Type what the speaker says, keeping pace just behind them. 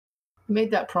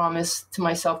made that promise to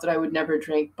myself that I would never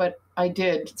drink, but I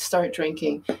did start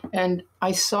drinking. And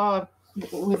I saw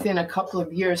within a couple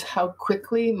of years how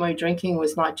quickly my drinking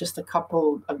was not just a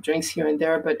couple of drinks here and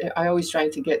there, but I always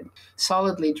drank to get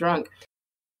solidly drunk.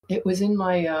 It was in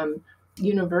my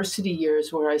university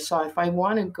years where I saw if I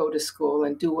want to go to school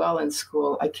and do well in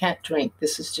school, I can't drink.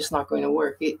 This is just not going to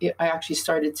work. I actually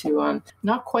started to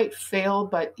not quite fail,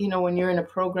 but when you're in a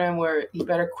program where you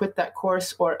better quit that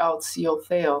course or else you'll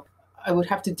fail, I would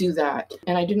have to do that.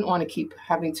 And I didn't want to keep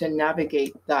having to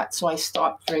navigate that. So I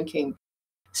stopped drinking.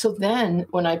 So then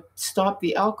when I stopped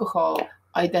the alcohol,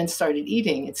 I then started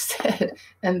eating instead.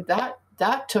 And that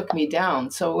took me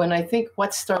down. So when I think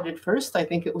what started first, I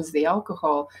think it was the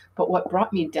alcohol. But what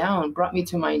brought me down, brought me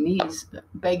to my knees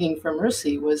begging for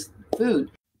mercy, was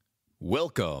food.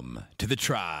 Welcome to the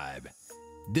Tribe.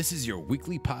 This is your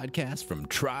weekly podcast from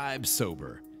Tribe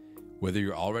Sober. Whether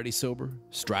you're already sober,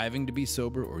 striving to be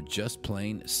sober, or just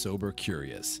plain sober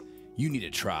curious, you need a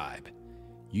tribe.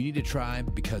 You need a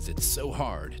tribe because it's so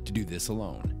hard to do this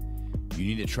alone. You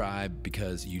need a tribe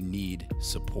because you need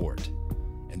support.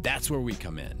 And that's where we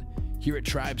come in. Here at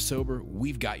Tribe Sober,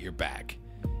 we've got your back.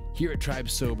 Here at Tribe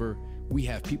Sober, we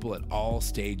have people at all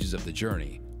stages of the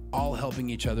journey, all helping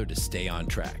each other to stay on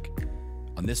track.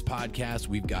 On this podcast,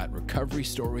 we've got recovery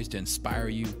stories to inspire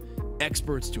you,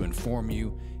 experts to inform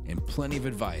you, and plenty of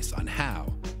advice on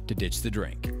how to ditch the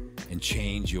drink and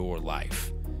change your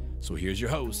life. So here's your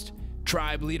host,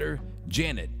 Tribe Leader,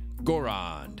 Janet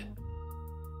Gorond.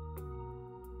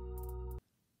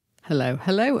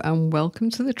 Hello, and welcome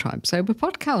to the Tribe Sober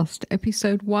Podcast,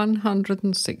 episode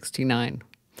 169.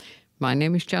 My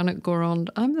name is Janet Gorond.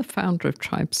 I'm the founder of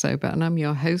Tribe Sober, and I'm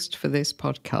your host for this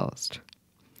podcast.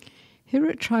 Here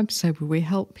at Tribe Sober, we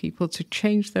help people to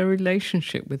change their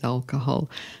relationship with alcohol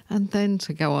and then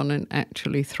to go on and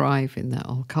actually thrive in their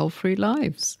alcohol-free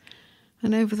lives.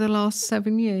 And over the last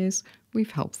 7 years,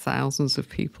 we've helped thousands of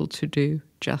people to do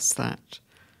just that.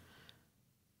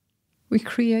 We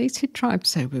created Tribe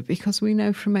Sober because we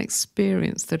know from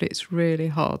experience that it's really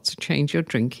hard to change your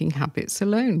drinking habits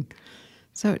alone.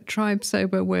 So at Tribe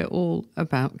Sober, we're all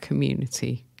about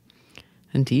community.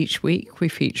 And each week we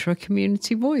feature a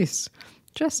community voice,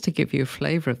 just to give you a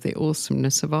flavour of the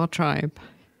awesomeness of our tribe.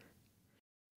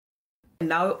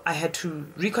 Now I had to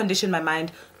recondition my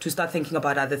mind to start thinking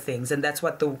about other things, and that's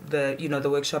what the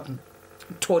workshop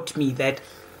taught me, that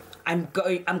I'm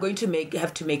going to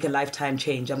have to make a lifetime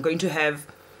change. I'm going to have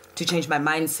to change my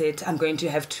mindset. I'm going to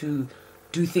have to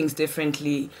do things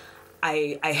differently.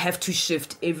 I have to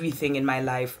shift everything in my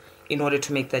life in order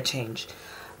to make that change.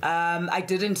 I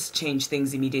didn't change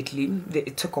things immediately.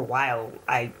 It took a while.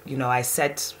 I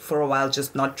sat for a while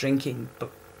just not drinking,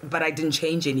 but I didn't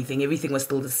change anything. Everything was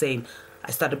still the same. I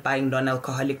started buying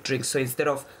non-alcoholic drinks. So instead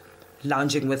of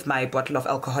lounging with my bottle of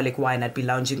alcoholic wine, I'd be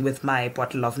lounging with my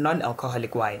bottle of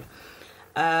non-alcoholic wine.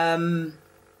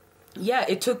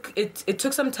 It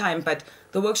took some time, but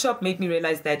the workshop made me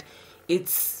realize that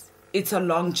it's a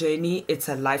long journey. It's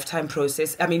a lifetime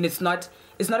process. I mean, it's not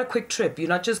a quick trip. You're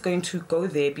not just going to go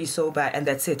there, be sober, and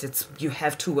that's it. You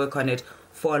have to work on it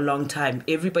for a long time.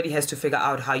 Everybody has to figure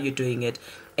out how you're doing it,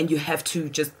 and you have to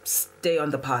just stay on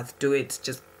the path. Do it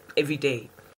just every day.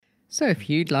 So if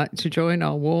you'd like to join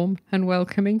our warm and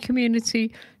welcoming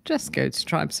community, just go to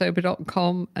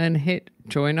tribesober.com and hit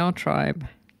Join Our Tribe.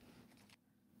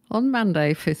 On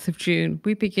Monday, 5th of June,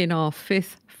 we begin our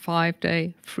 5th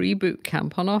 5-day free boot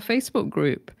camp on our Facebook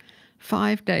group.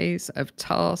 5 days of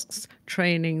tasks,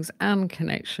 trainings and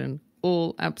connection,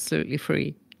 all absolutely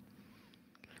free.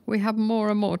 We have more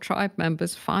and more tribe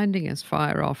members finding us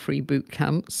via our free boot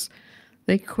camps.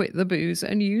 They quit the booze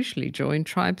and usually join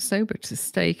Tribe Sober to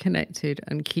stay connected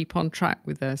and keep on track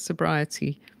with their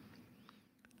sobriety.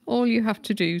 All you have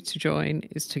to do to join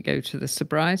is to go to the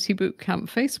Sobriety Bootcamp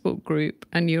Facebook group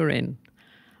and you're in.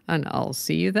 And I'll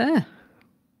see you there.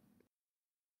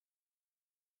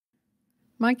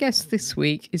 My guest this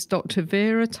week is Dr.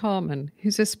 Vera Tarman,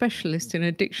 who's a specialist in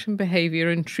addiction behaviour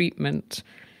and treatment.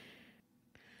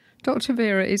 Dr.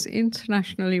 Vera is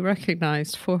internationally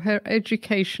recognised for her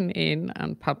education in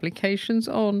and publications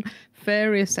on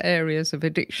various areas of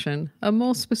addiction, and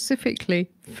more specifically,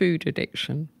 food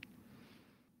addiction.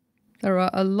 There are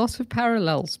a lot of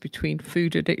parallels between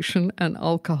food addiction and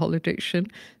alcohol addiction,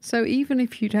 so even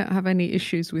if you don't have any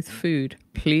issues with food,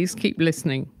 please keep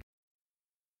listening.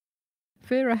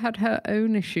 Vera had her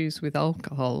own issues with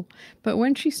alcohol, but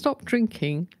when she stopped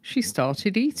drinking, she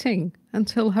started eating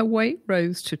until her weight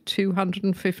rose to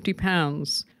 250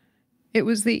 pounds. It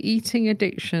was the eating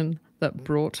addiction that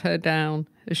brought her down,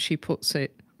 as she puts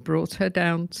it, brought her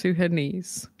down to her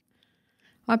knees.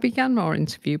 I began our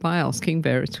interview by asking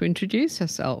Vera to introduce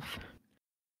herself.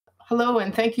 Hello,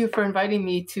 and thank you for inviting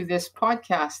me to this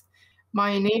podcast.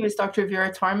 My name is Dr.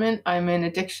 Vera Tarman. I'm an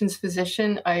addictions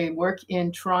physician. I work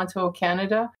in Toronto,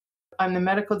 Canada. I'm the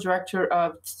medical director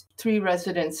of 3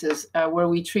 residences where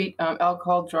we treat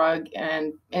alcohol, drug,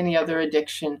 and any other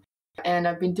addiction. And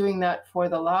I've been doing that for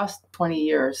the last 20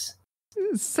 years.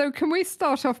 So can we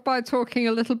start off by talking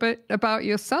a little bit about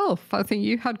yourself? I think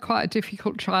you had quite a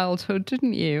difficult childhood,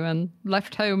 didn't you? And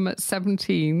left home at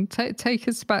 17. Take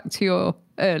us back to your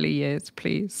early years,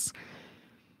 please.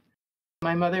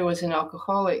 My mother was an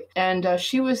alcoholic, and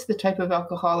she was the type of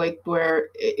alcoholic where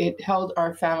it held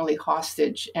our family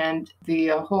hostage. And the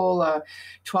whole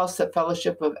 12-step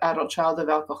fellowship of adult-child of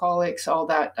alcoholics, all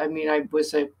that, I mean, I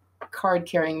was a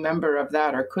card-carrying member of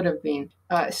that, or could have been.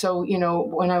 So,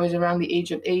 when I was around the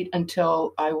age of 8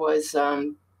 until I was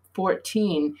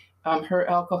 14, her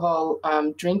alcohol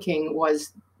drinking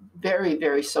was very,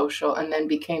 very social, and then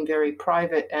became very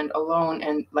private and alone,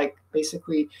 and like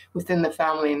basically within the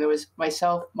family. And there was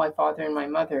myself, my father, and my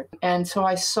mother. And so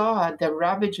I saw the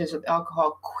ravages of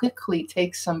alcohol quickly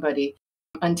take somebody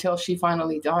until she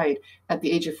finally died at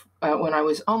the age of when I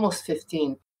was almost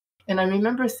 15. And I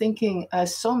remember thinking,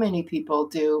 as so many people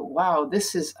do, wow,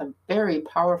 this is a very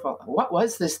powerful, what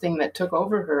was this thing that took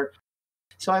over her?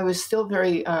 So I was still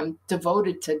very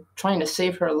devoted to trying to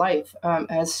save her life,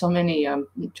 as so many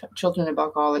children of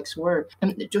alcoholics were.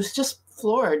 And it was just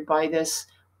floored by this,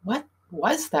 what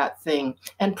was that thing?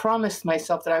 And promised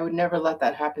myself that I would never let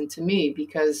that happen to me,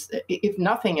 because if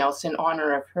nothing else, in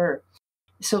honor of her.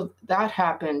 So that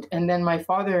happened. And then my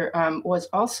father was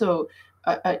also,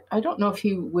 I don't know if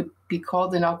he would be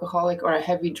called an alcoholic or a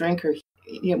heavy drinker.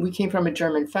 We came from a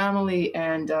German family,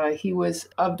 and he was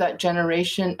of that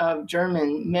generation of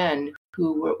German men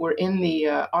who were in the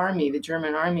army, the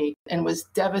German army, and was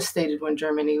devastated when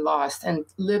Germany lost, and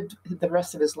lived the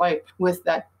rest of his life with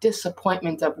that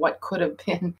disappointment of what could have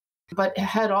been, but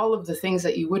had all of the things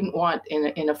that you wouldn't want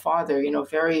in a father,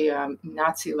 very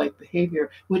Nazi-like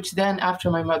behavior, which then, after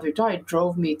my mother died,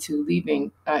 drove me to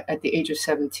leaving at the age of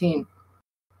 17.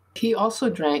 He also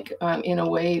drank in a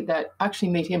way that actually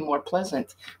made him more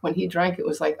pleasant. When he drank, it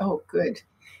was like, oh, good.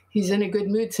 He's in a good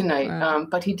mood tonight. Wow.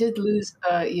 But he did lose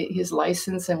his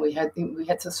license, and we had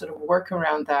to sort of work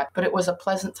around that. But it was a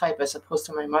pleasant type as opposed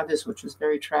to my mother's, which was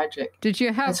very tragic. Did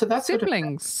you have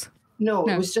siblings? Sort of, no,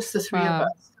 it was just the 3 of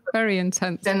us. Very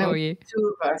intense for you.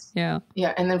 2 of us. Yeah.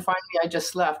 Yeah, and then finally I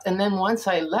just left. And then once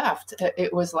I left,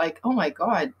 it was like, oh my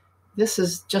God, this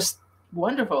is just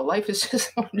wonderful. Life is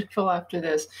just wonderful after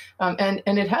this. And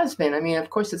it has been. I mean, of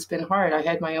course, it's been hard. I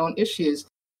had my own issues.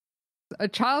 A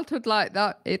childhood like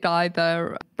that, it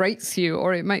either breaks you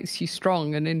or it makes you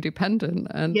strong and independent.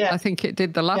 And I think it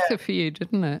did the latter for you,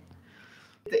 didn't it?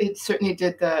 It certainly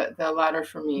did the latter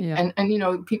for me. Yeah.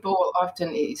 And people will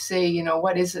often say,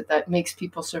 what is it that makes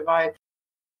people survive?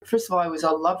 First of all, I was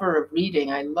a lover of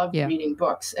reading. I loved reading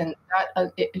books. And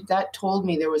that told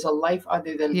me there was a life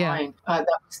other than mine that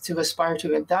was to aspire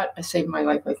to. And that saved my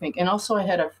life, I think. And also I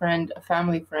had a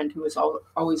family friend who was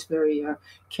always very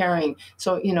caring.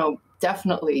 So,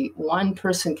 definitely one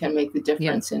person can make the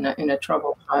difference in a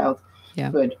troubled child.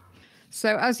 Yeah. Good.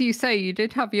 So as you say, you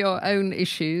did have your own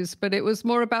issues, but it was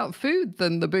more about food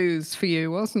than the booze for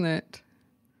you, wasn't it?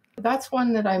 That's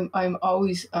one that I'm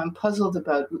always puzzled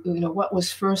about. What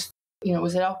was first?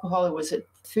 Was it alcohol or was it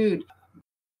food?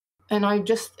 And I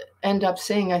just end up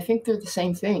saying I think they're the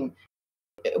same thing.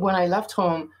 When I left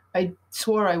home, I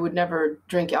swore I would never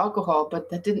drink alcohol, but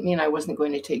that didn't mean I wasn't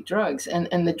going to take drugs.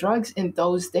 And the drugs in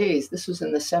those days, this was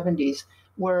in the 70s,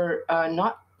 were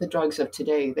not the drugs of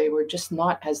today. They were just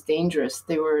not as dangerous.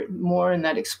 They were more in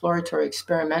that exploratory,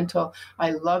 experimental.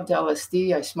 I loved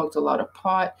LSD. I smoked a lot of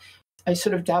pot. I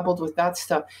sort of dabbled with that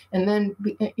stuff. And then,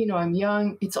 I'm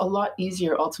young. It's a lot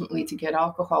easier ultimately to get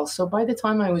alcohol. So by the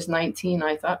time I was 19,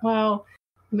 I thought, well,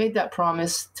 I made that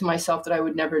promise to myself that I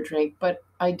would never drink, but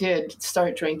I did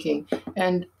start drinking.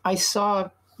 And I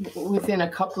saw within a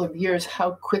couple of years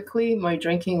how quickly my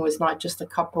drinking was not just a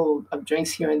couple of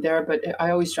drinks here and there, but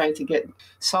I always tried to get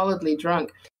solidly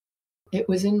drunk. It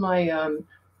was in my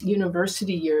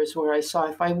university years where I saw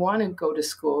if I want to go to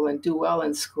school and do well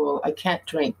in school, I can't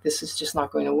drink. This is just not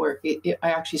going to work.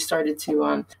 I actually started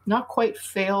to not quite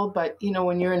fail, but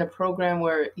when you're in a program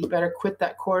where you better quit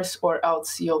that course or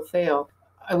else you'll fail,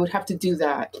 I would have to do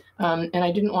that. And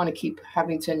I didn't want to keep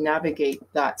having to navigate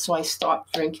that. So I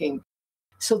stopped drinking.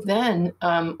 So then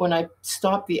when I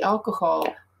stopped the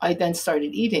alcohol, I then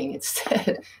started eating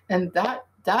instead. And that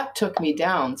that took me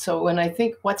down. So when I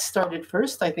think what started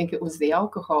first, I think it was the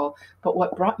alcohol. But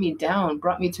what brought me down,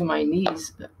 brought me to my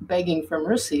knees, begging for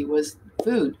mercy, was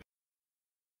food.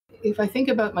 If I think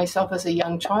about myself as a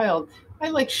young child, I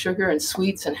liked sugar and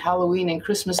sweets and Halloween and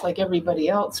Christmas like everybody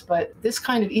else. But this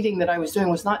kind of eating that I was doing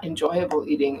was not enjoyable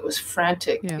eating. It was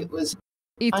frantic. Yeah. It was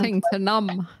eating to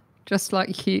numb, just like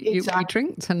we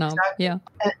drink to numb. Exactly. Yeah.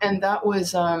 And that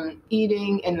was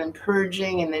eating and then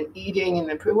purging and then eating and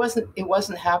then it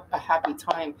wasn't a happy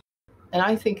time. And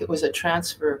I think it was a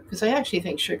transfer, because I actually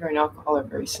think sugar and alcohol are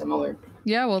very similar.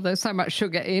 Yeah, well, there's so much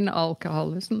sugar in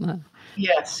alcohol, isn't there?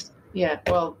 Yes. Yeah.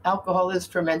 Well, alcohol is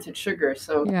fermented sugar.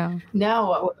 So Yeah.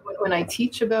 now when I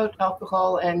teach about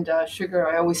alcohol and sugar,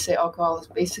 I always say alcohol is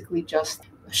basically just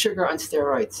sugar on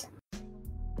steroids.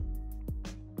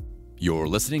 You're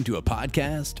listening to a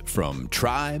podcast from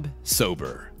Tribe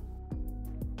Sober.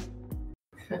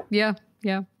 Yeah,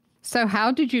 yeah. So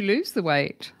how did you lose the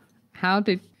weight? How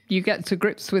did you get to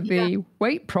grips with the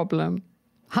weight problem?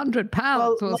 100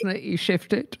 pounds, wasn't it, you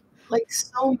shifted? Like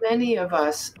so many of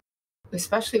us,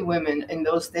 especially women in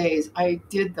those days, I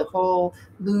did the whole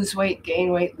lose weight,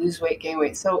 gain weight, lose weight, gain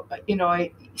weight. So,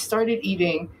 I started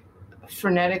eating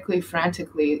frenetically,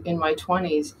 frantically in my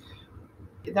 20s.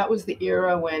 That was the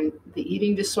era when the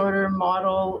eating disorder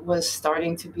model was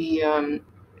starting to be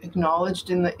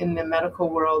acknowledged in the medical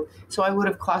world. So I would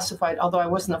have classified, although I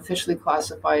wasn't officially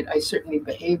classified, I certainly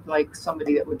behaved like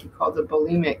somebody that would be called a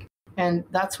bulimic. And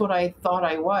that's what I thought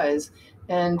I was.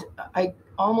 And I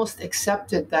almost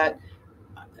accepted that.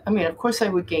 I mean, of course I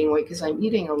would gain weight because I'm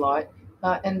eating a lot.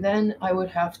 And then I would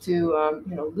have to,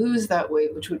 lose that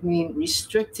weight, which would mean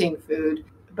restricting food,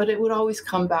 but it would always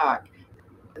come back.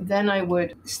 Then I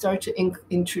would start to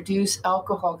introduce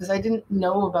alcohol, because I didn't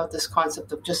know about this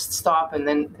concept of just stop and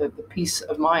then the peace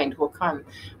of mind will come.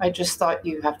 I just thought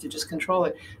you have to just control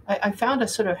it. I found a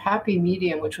sort of happy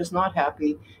medium, which was not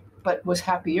happy, but was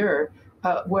happier,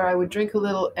 where I would drink a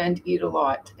little and eat a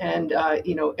lot. And,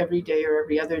 every day or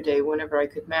every other day, whenever I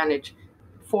could manage,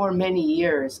 for many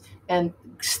years. And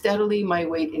steadily my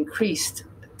weight increased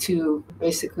to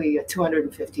basically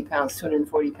 250 pounds,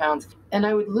 240 pounds. And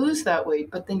I would lose that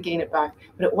weight, but then gain it back.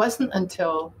 But it wasn't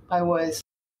until I was,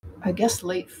 I guess,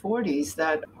 late 40s,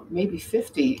 that maybe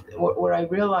 50, where I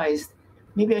realized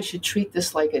maybe I should treat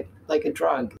this like a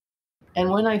drug. And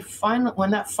when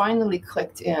that finally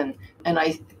clicked in, and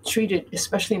I treated,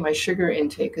 especially my sugar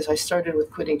intake, because I started with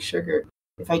quitting sugar.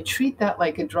 If I treat that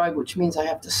like a drug, which means I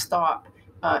have to stop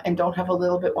and don't have a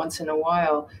little bit once in a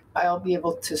while, I'll be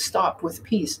able to stop with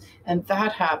peace. And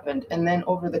that happened. And then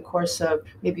over the course of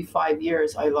maybe 5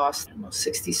 years, I lost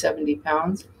 60, 70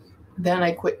 pounds. Then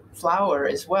I quit flour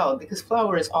as well, because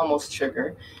flour is almost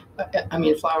sugar. I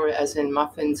mean, flour as in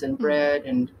muffins and bread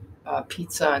and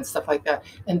pizza and stuff like that.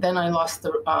 And then I lost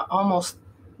almost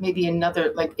maybe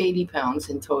another 80 pounds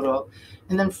in total.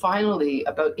 And then finally,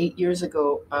 about 8 years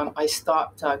ago, I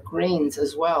stopped grains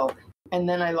as well. And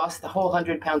then I lost the whole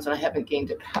 100 pounds, and I haven't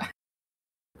gained it back.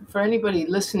 For anybody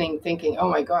listening thinking, oh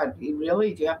my God,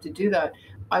 really? Do you have to do that?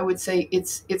 I would say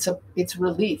it's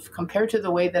relief compared to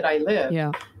the way that I lived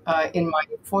in my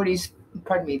 20s,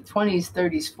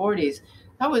 30s, 40s.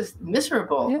 That was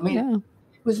miserable.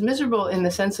 It was miserable in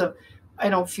the sense of I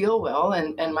don't feel well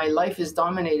and my life is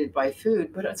dominated by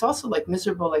food, but it's also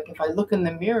miserable. Like if I look in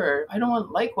the mirror, I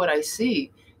don't like what I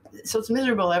see. So it's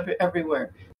miserable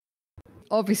everywhere.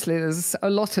 Obviously, there's a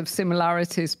lot of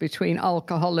similarities between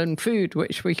alcohol and food,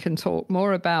 which we can talk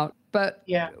more about. But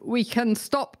we can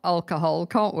stop alcohol,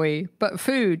 can't we? But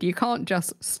food, you can't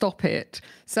just stop it.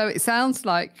 So it sounds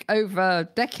like over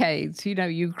decades,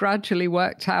 you gradually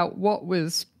worked out what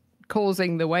was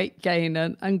causing the weight gain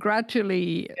and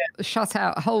gradually shut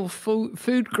out whole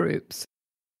food groups.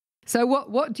 So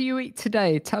what do you eat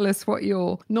today? Tell us what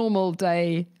your normal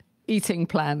day eating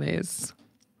plan is.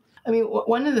 I mean,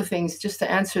 one of the things, just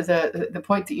to answer the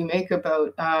point that you make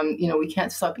about, we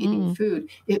can't stop eating food.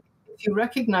 If we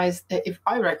recognize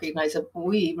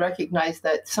we recognize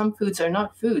that some foods are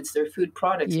not foods, they're food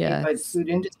products made by the food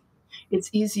industry. It's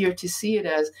easier to see it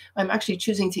as I'm actually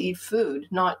choosing to eat food,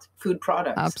 not food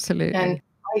products. Absolutely. And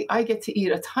I get to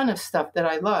eat a ton of stuff that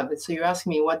I love. And so you're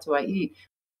asking me, what do I eat?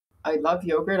 I love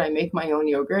yogurt. I make my own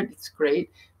yogurt. It's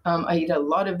great. I eat a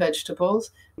lot of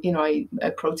vegetables. I eat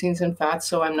proteins and fats,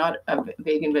 so I'm not a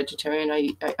vegan vegetarian.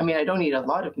 I don't eat a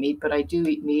lot of meat, but I do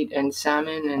eat meat and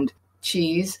salmon and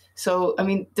cheese. So,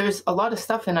 there's a lot of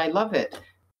stuff and I love it.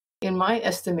 In my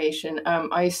estimation,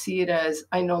 I see it as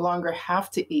I no longer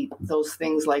have to eat those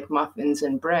things like muffins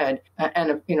and bread and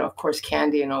of course,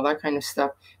 candy and all that kind of stuff.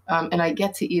 And I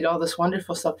get to eat all this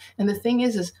wonderful stuff. And the thing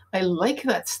is I like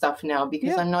that stuff now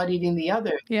because I'm not eating the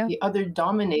other. Yeah. The other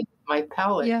dominates my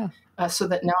palate. Yeah. So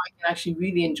that now I can actually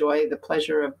really enjoy the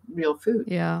pleasure of real food.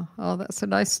 Yeah. Oh, that's a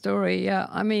nice story. Yeah.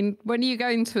 I mean, when you go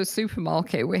into a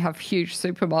supermarket, we have huge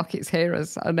supermarkets here,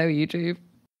 as I know you do.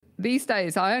 These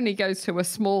days, I only go to a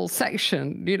small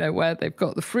section, where they've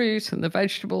got the fruit and the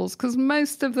vegetables, because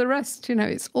most of the rest,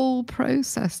 it's all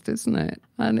processed, isn't it?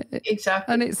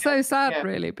 Exactly. And it's so sad,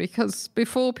 really, because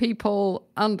before people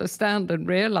understand and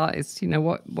realize,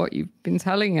 what you've been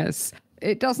telling us,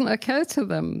 it doesn't occur to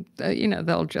them.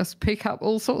 They'll just pick up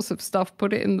all sorts of stuff,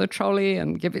 put it in the trolley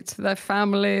and give it to their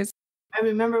families. I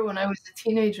remember when I was a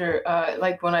teenager,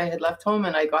 like when I had left home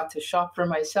and I got to shop for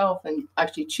myself and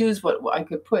actually choose what I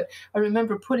could put. I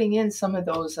remember putting in some of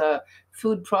those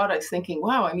food products thinking,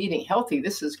 wow, I'm eating healthy.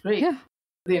 This is great. Yeah.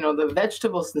 The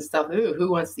vegetables and stuff. Ooh,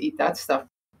 who wants to eat that stuff?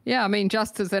 Yeah, I mean,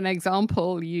 just as an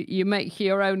example, you make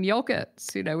your own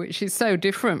yogurts, which is so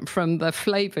different from the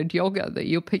flavored yogurt that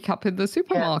you'll pick up in the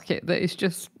supermarket that is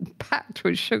just packed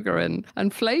with sugar and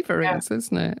flavorings,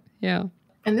 isn't it? Yeah.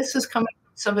 And this is coming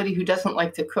from somebody who doesn't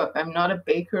like to cook. I'm not a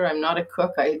baker. I'm not a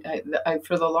cook. I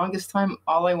for the longest time,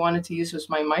 all I wanted to use was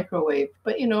my microwave.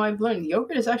 But, I've learned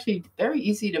yogurt is actually very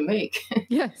easy to make.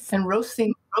 Yes. And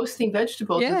roasting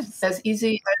vegetables is as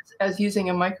easy as using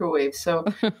a microwave. So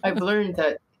I've learned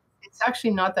that it's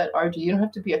actually not that arduous. You don't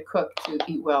have to be a cook to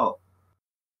eat well.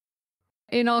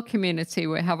 In our community,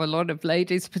 we have a lot of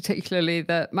ladies, particularly,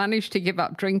 that manage to give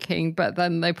up drinking, but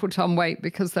then they put on weight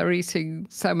because they're eating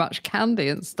so much candy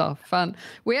and stuff. And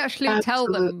we actually tell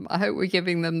them, I hope we're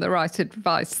giving them the right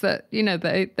advice, that,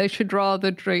 they should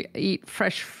rather eat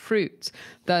fresh fruit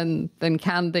than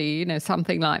candy,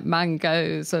 something like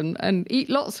mangoes, and eat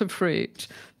lots of fruit.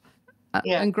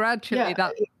 And gradually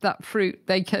that fruit,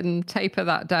 they can taper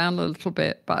that down a little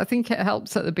bit. But I think it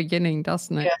helps at the beginning,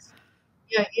 doesn't it? Yes.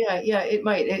 Yeah, it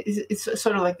might. It's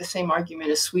sort of like the same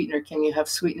argument as sweetener. Can you have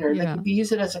sweetener? Like if you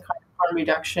use it as a kind of harm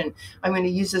reduction, I'm going to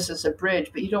use this as a bridge,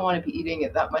 but you don't want to be eating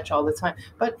it that much all the time.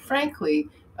 But frankly,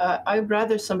 I'd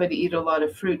rather somebody eat a lot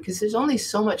of fruit because there's only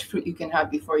so much fruit you can have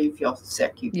before you feel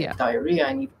sick. You get diarrhea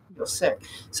and you feel sick.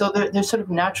 So there's sort of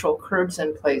natural curbs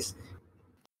in place.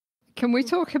 Can we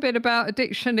talk a bit about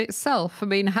addiction itself? I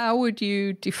mean, how would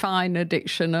you define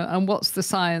addiction and what's the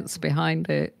science behind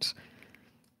it?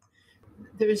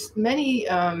 There's many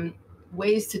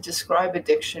ways to describe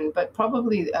addiction, but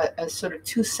probably a sort of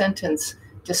 2-sentence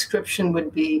description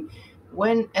would be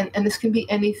when, and this can be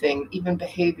anything, even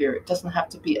behavior. It doesn't have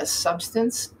to be a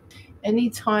substance.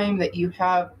 Anytime that you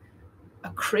have a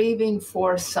craving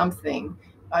for something,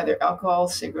 either alcohol,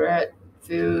 cigarette,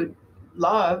 food,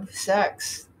 love,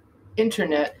 sex,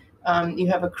 internet, you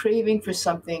have a craving for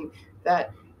something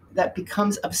that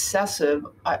becomes obsessive.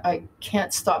 I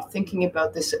can't stop thinking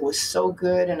about this. It was so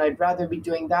good, and I'd rather be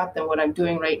doing that than what I'm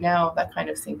doing right now, that kind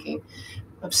of thinking.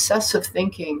 Obsessive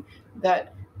thinking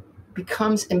that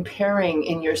becomes impairing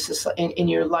in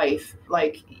your life.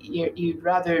 Like you'd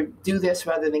rather do this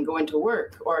rather than go into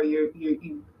work, or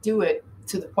you do it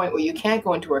to the point where you can't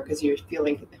go into work because you're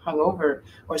feeling hungover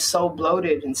or so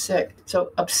bloated and sick.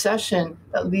 So obsession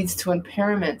that leads to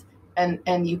impairment.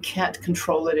 And you can't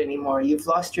control it anymore. You've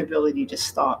lost your ability to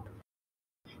stop.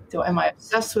 So am I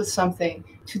obsessed with something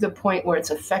to the point where it's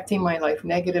affecting my life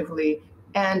negatively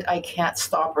and I can't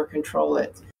stop or control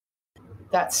it?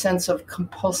 That sense of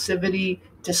compulsivity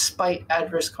despite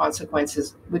adverse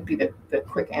consequences would be the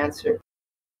quick answer.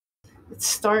 It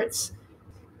starts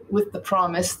with the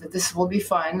promise that this will be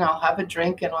fun. I'll have a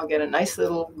drink and I'll get a nice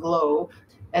little glow.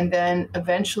 And then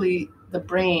eventually the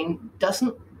brain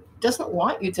doesn't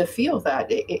want you to feel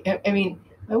that. I mean,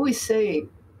 I always say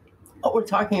what we're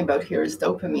talking about here is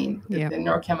dopamine, the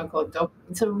neurochemical dopamine.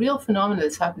 It's a real phenomenon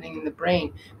that's happening in the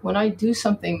brain. When I do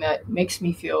something that makes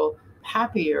me feel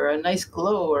happy or a nice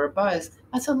glow or a buzz,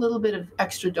 that's a little bit of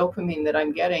extra dopamine that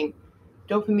I'm getting.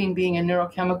 Dopamine being a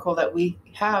neurochemical that we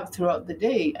have throughout the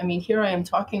day. I mean, here I am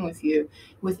talking with you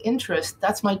with interest.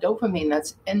 That's my dopamine.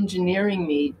 That's engineering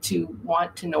me to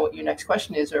want to know what your next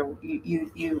question is, or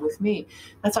you with me.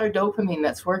 That's our dopamine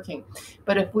that's working.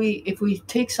 But if we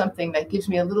take something that gives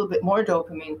me a little bit more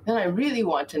dopamine, then I really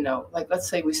want to know. Like, let's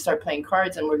say we start playing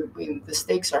cards and the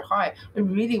stakes are high. I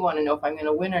really want to know if I'm going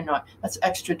to win or not. That's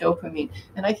extra dopamine.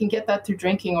 And I can get that through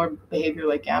drinking or behavior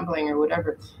like gambling or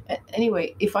whatever.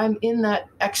 Anyway, if I'm in that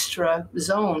extra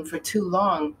zone for too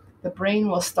long, the brain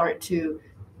will start to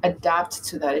adapt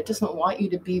to that. It doesn't want you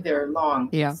to be there long.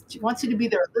 Yeah. It wants you to be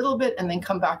there a little bit and then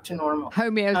come back to normal.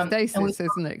 Homeostasis,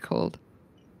 isn't it called?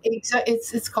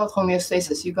 It's called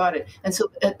homeostasis. You got it. And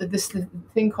so this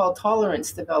thing called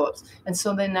tolerance develops. And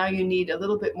so then now you need a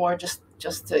little bit more just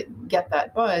to get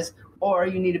that buzz, or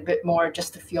you need a bit more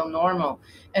just to feel normal.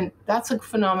 And that's a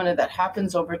phenomena that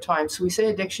happens over time. So we say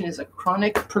addiction is a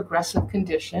chronic progressive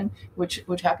condition, which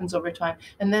happens over time.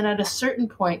 And then at a certain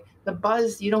point, the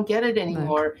buzz, you don't get it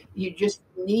anymore. No. You just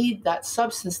need that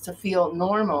substance to feel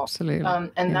normal. Absolutely.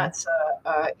 That's,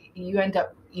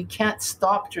 you can't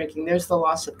stop drinking. There's the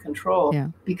loss of control. Yeah.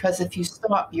 Because if you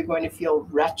stop, you're going to feel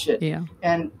wretched. Yeah.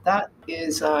 And that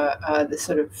is the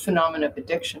sort of phenomenon of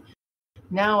addiction.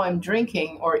 Now I'm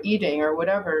drinking or eating or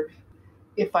whatever.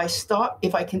 If I stop,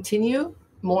 if I continue,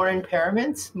 more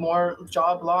impairments, more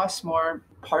job loss, more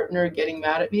partner getting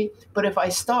mad at me. But if I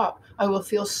stop, I will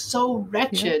feel so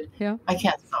wretched. Yeah. I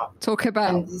can't stop. Talk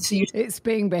about it's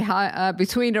being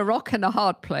between a rock and a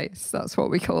hard place. That's what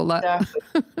we call that.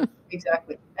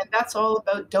 Exactly. And that's all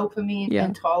about dopamine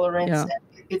and tolerance. Yeah.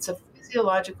 And it's a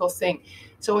physiological thing.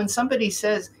 So when somebody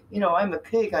says, I'm a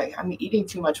pig, I'm eating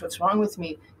too much, what's wrong with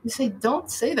me? You say,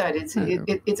 don't say that.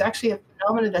 It's actually a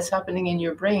phenomenon that's happening in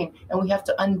your brain, and we have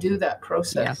to undo that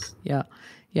process. Yeah.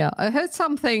 I heard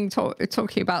something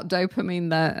talking about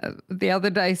dopamine the other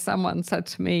day. Someone said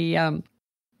to me,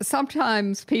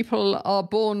 sometimes people are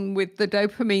born with the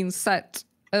dopamine set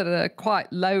at a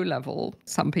quite low level,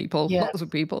 some people, lots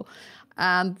of people.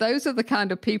 And those are the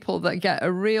kind of people that get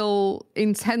a real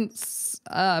intense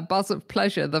buzz of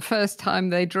pleasure the first time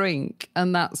they drink.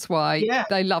 And that's why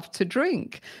they love to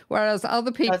drink. Whereas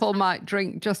other people might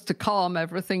drink just to calm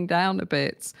everything down a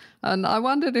bit. And I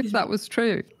wondered if that was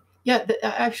true. Yeah,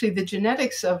 actually, the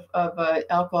genetics of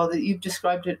alcohol, that you've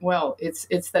described it well. It's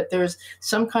that there's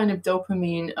some kind of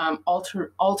dopamine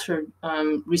altered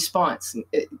response.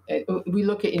 We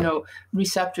look at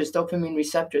receptors, dopamine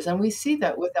receptors, and we see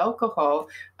that with alcohol.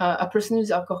 A person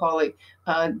who's alcoholic,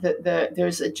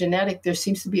 there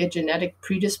seems to be a genetic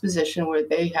predisposition where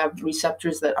they have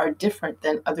receptors that are different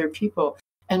than other people,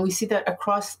 and we see that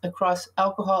across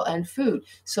alcohol and food.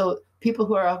 So people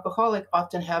who are alcoholic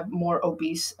often have more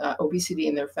obesity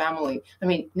in their family. I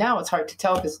mean, now it's hard to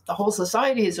tell because the whole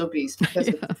society is obese because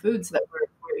of the foods that we're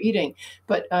eating.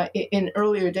 But in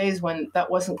earlier days when that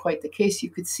wasn't quite the case,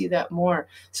 you could see that more.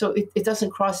 So it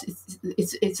doesn't cross.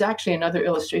 It's actually another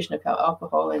illustration of how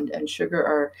alcohol and sugar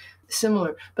are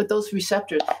similar. But those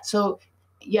receptors. So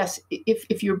yes,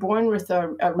 if you're born with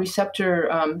a receptor,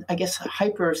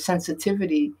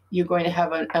 hypersensitivity, you're going to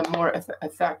have a more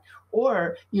effect.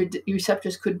 Or your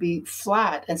receptors could be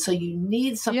flat, and so you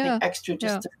need something extra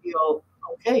just to feel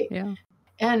okay. Yeah.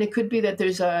 And it could be that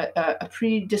there's a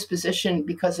predisposition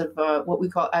because of what we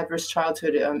call adverse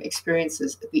childhood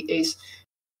experiences, the ACE.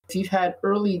 If you've had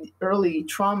early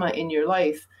trauma in your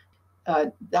life,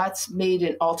 that's made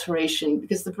an alteration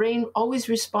because the brain always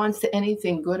responds to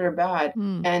anything good or bad.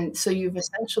 And so you've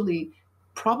essentially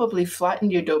probably flattened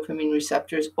your dopamine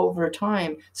receptors over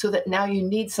time so that now you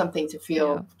need something to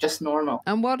feel just normal.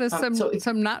 And what are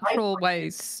some natural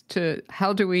ways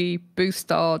how do we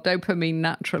boost our dopamine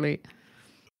naturally?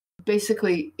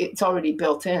 Basically, it's already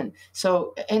built in.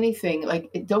 So anything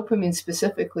like dopamine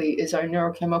specifically is our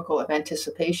neurochemical of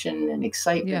anticipation and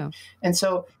excitement. Yeah. And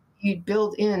so you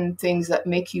build in things that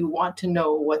make you want to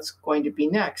know what's going to be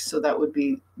next. So that would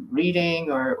be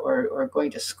reading or going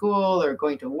to school or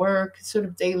going to work, sort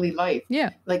of daily life.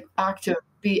 Yeah. Like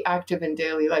be active in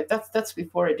daily life. That's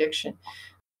before addiction.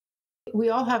 We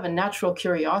all have a natural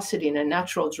curiosity and a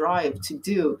natural drive to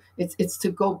do. It's to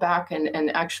go back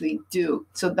and actually do.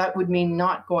 So that would mean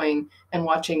not going and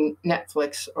watching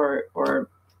Netflix or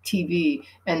TV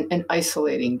and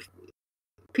isolating.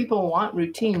 People want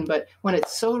routine, but when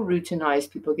it's so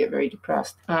routinized, people get very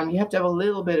depressed. You have to have a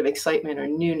little bit of excitement or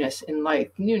newness in life,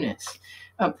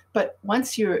 but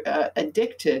once you're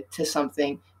addicted to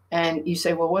something and you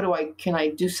say, well, can I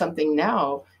do something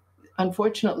now?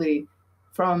 Unfortunately,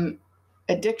 from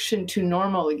addiction to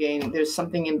normal again, there's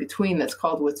something in between that's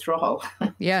called withdrawal.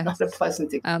 Yes. It's not a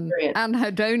pleasant experience. And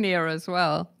hedonia as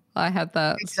well. I had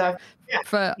that. Exactly.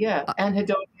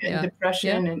 Anhedonia and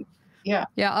depression and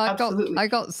I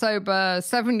got sober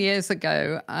 7 years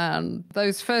ago, and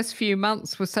those first few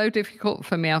months were so difficult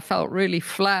for me. I felt really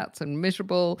flat and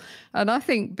miserable. And I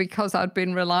think because I'd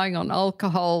been relying on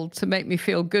alcohol to make me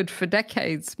feel good for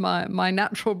decades, my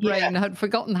natural brain had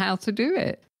forgotten how to do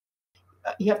it.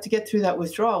 You have to get through that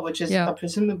withdrawal, which is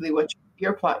presumably what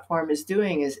your platform is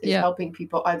doing, is helping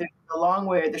people either the long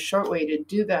way or the short way to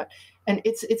do that. And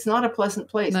it's not a pleasant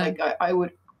place. No. Like I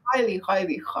would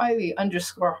highly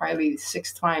underscore highly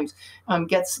 6 times,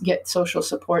 get social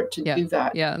support to do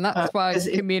that. Yeah, and that's why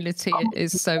community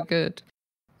is so good.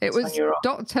 It was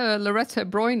Dr. Loretta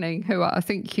Broining, who I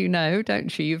think you know,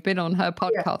 don't you? You've been on her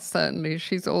podcast, certainly.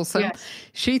 She's awesome. Yes.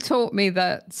 She taught me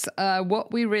that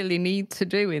what we really need to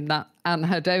do in that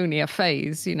anhedonia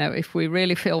phase, you know, if we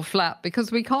really feel flat,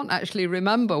 because we can't actually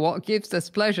remember what gives us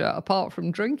pleasure apart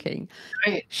from drinking.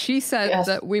 Right. She said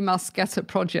that we must get a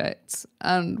project.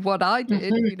 And what I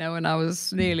did, you know, when I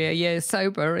was nearly a year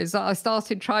sober, is that I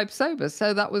started Tribe Sober.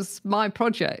 So that was my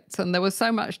project. And there was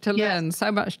so much to learn,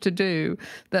 so much to do,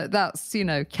 that's, you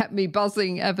know, kept me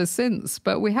buzzing ever since.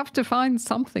 But we have to find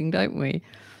something, don't we?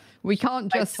 We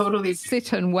can't just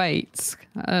sit and wait.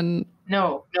 And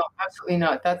no, absolutely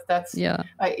not. That's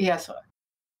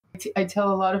I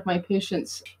tell a lot of my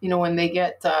patients, you know, when they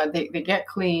get they get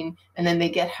clean, and then they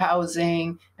get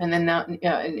housing, and then now,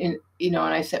 and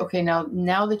I say, okay,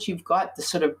 now that you've got the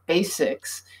sort of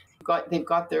basics, they've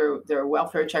got their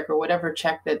welfare check or whatever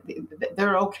check, that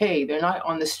they're okay. They're not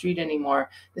on the street anymore.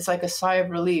 It's like a sigh of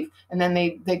relief. And then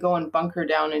they go and bunker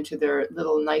down into their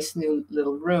nice new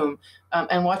little room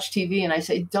and watch TV. And I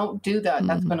say, don't do that.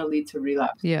 That's going to lead to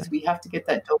relapse. Yeah. We have to get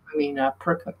that dopamine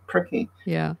perking.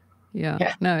 Yeah.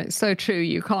 No, it's so true.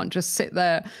 You can't just sit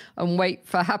there and wait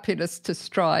for happiness to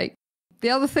strike.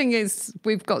 The other thing is,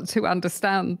 we've got to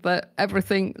understand that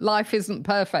life isn't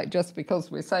perfect just because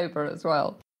we're sober as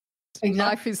well. Exactly.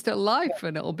 Life is still life,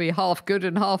 and it'll be half good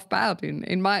and half bad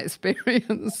in my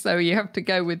experience. So you have to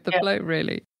go with the flow,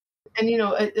 really. And, you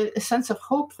know, a sense of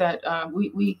hope that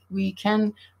we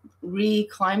can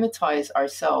reclimatize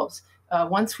ourselves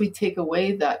once we take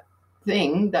away that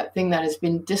thing that has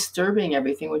been disturbing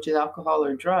everything, which is alcohol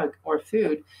or drug or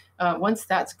food. Once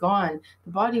that's gone,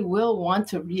 the body will want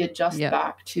to readjust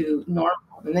back to normal.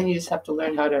 And then you just have to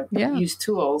learn how to use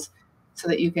tools so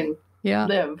that you can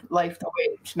live life the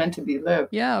way it's meant to be lived.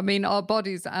 Yeah, I mean, our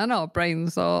bodies and our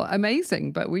brains are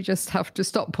amazing, but we just have to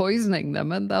stop poisoning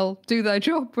them and they'll do their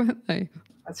job, won't they?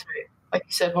 That's right. Like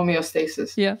you said,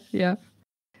 homeostasis. Yeah.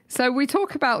 So we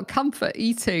talk about comfort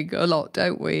eating a lot,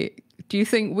 don't we? Do you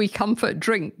think we comfort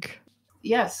drink?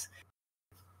 Yes.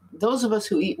 Those of us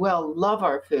who eat well love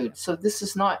our food. So this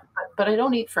is not, but I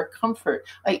don't eat for comfort.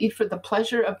 I eat for the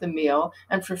pleasure of the meal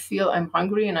and I'm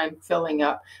hungry and I'm filling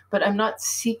up, but I'm not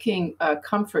seeking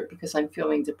comfort because I'm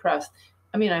feeling depressed.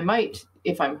 I mean, I might,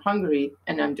 if I'm hungry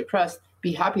and I'm depressed,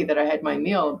 be happy that I had my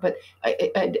meal, but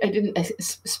I didn't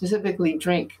specifically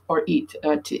drink or eat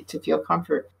to feel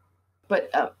comfort. But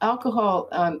alcohol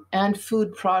and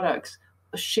food products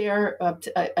share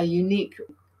a unique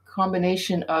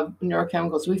combination of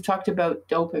neurochemicals. We've talked about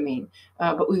dopamine,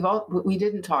 but we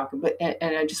didn't talk.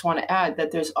 And I just want to add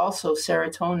that there's also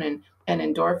serotonin and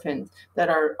endorphins that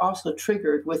are also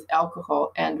triggered with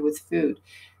alcohol and with food.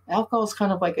 Alcohol is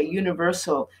kind of like a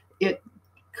universal. It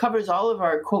covers all of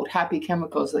our quote happy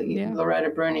chemicals. Like Loretta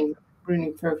Broining,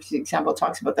 for example,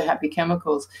 talks about the happy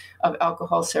chemicals of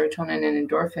alcohol, serotonin, and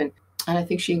endorphin. And I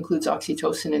think she includes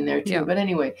oxytocin in there too. Yeah. But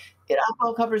anyway,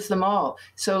 alcohol covers them all.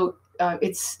 So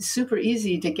it's super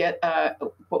easy to get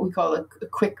what we call a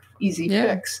quick, easy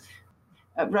fix.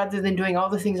 Rather than doing all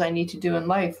the things I need to do in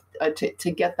life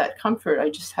to get that comfort, I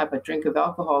just have a drink of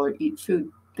alcohol or eat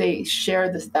food. They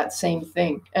share that same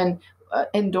thing. And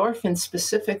endorphins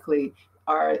specifically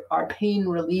are pain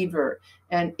reliever.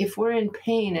 And if we're in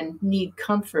pain and need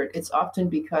comfort, it's often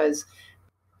because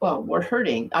we're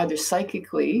hurting either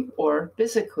psychically or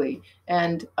physically.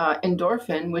 And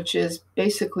endorphin, which is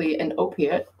basically an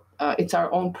opiate, it's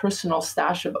our own personal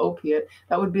stash of opiate.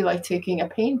 That would be like taking a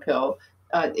pain pill.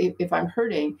 If I'm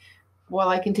hurting,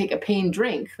 I can take a pain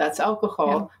drink, that's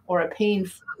alcohol, or a pain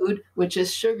food, which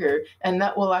is sugar, and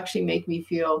that will actually make me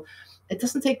feel, it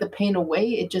doesn't take the pain away,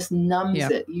 it just numbs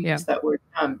it. You use that word,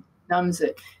 numbs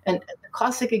it. And a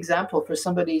classic example for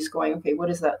somebody who's going, okay, what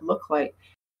does that look like?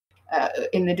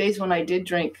 In the days when I did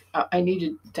drink, I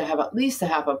needed to have at least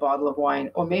half a bottle of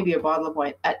wine, or maybe a bottle of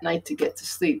wine at night to get to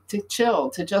sleep, to chill,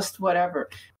 to just whatever.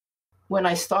 When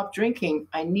I stopped drinking,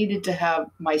 I needed to have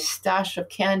my stash of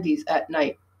candies at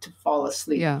night to fall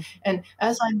asleep. Yeah. And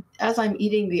as I'm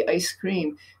eating the ice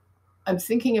cream, I'm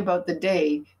thinking about the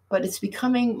day, but it's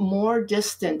becoming more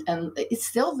distant, and it's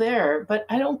still there, but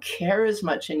I don't care as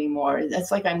much anymore.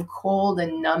 It's like I'm cold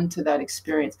and numb to that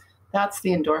experience. That's the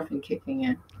endorphin kicking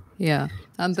in. Yeah,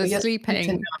 and the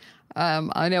sleeping,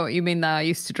 I know what you mean now. I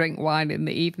used to drink wine in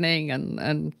the evening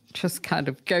and just kind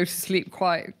of go to sleep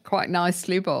quite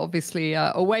nicely, but obviously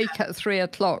awake at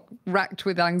 3:00, racked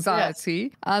with anxiety.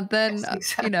 Yes. And then,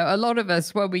 exactly. A lot of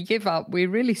us, when we give up, we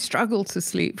really struggle to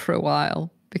sleep for a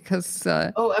while. Because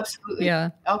oh, absolutely. yeah,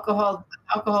 Alcohol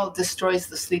destroys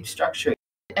the sleep structure,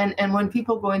 and when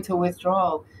people go into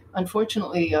withdrawal,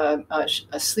 unfortunately,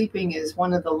 sleeping is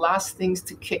one of the last things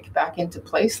to kick back into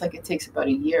place. Like it takes about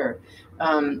a year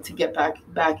to get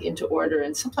back into order,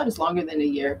 and sometimes longer than a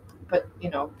year. But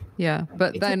yeah.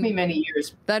 But it then took me many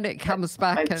years. then it comes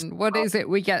back, and what is it?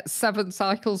 We get 7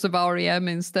 cycles of REM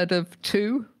instead of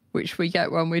 2, which we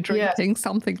get when we're drinking, Yes,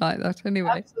 something like that. Anyway,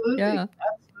 absolutely, yeah,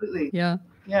 absolutely, yeah.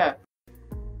 yeah.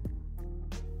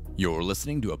 You're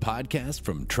listening to a podcast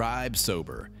from Tribe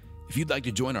Sober. If you'd like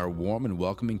to join our warm and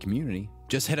welcoming community,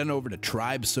 just head on over to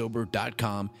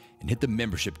tribesober.com and hit the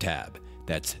membership tab.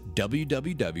 That's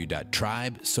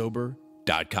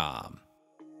www.tribesober.com.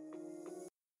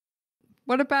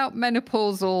 What about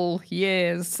menopausal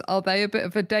years? Are they a bit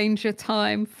of a danger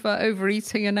time for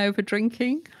overeating and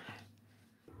overdrinking?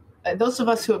 Those of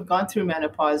us who have gone through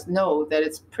menopause know that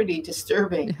it's pretty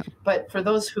disturbing. Yeah. But for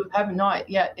those who have not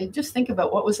yet, just think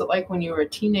about what was it like when you were a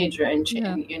teenager and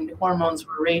hormones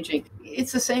were raging.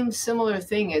 It's the same similar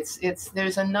thing.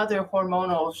 There's another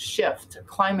hormonal shift,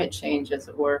 climate change, as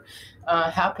it were,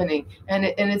 happening, and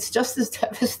it's just as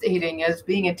devastating as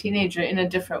being a teenager in a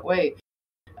different way.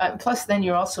 Plus, then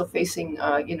you're also facing,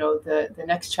 the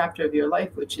next chapter of your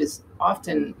life, which is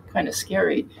often kind of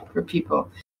scary for people.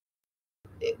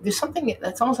 There's something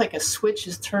that's almost like a switch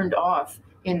is turned off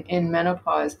in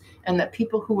menopause, and that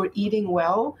people who were eating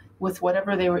well with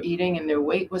whatever they were eating and their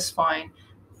weight was fine,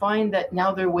 find that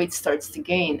now their weight starts to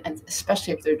gain, and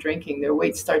especially if they're drinking, their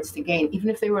weight starts to gain, even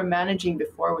if they were managing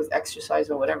before with exercise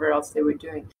or whatever else they were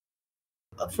doing.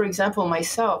 For example,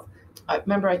 myself, I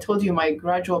remember I told you my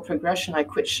gradual progression. I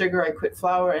quit sugar, I quit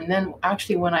flour, and then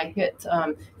actually when I hit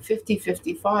 50,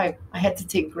 55, I had to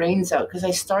take grains out because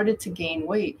I started to gain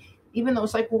weight. Even though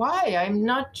it's like, why? I'm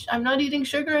not eating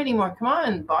sugar anymore. Come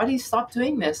on, body, stop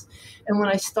doing this. And when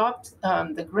I stopped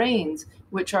the grains,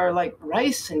 which are like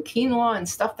rice and quinoa and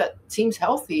stuff that seems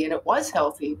healthy, and it was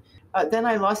healthy, then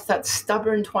I lost that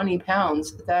stubborn 20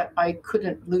 pounds that I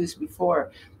couldn't lose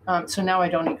before. So now I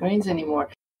don't eat grains anymore.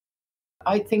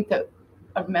 I think that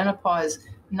at menopause,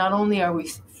 not only are we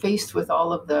faced with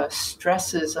all of the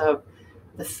stresses of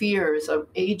the fears of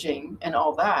aging and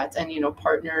all that, and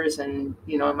partners, and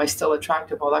am I still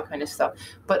attractive, all that kind of stuff,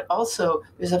 but also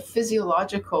there's a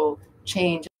physiological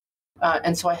change,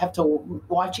 and so I have to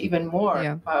watch even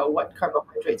more what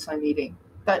carbohydrates I'm eating.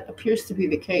 That appears to be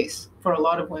the case for a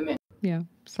lot of women. Yeah,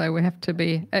 so we have to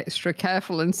be extra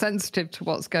careful and sensitive to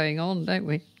what's going on, don't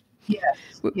we? Yes,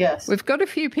 yes. We've got a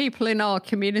few people in our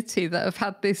community that have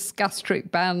had this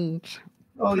gastric band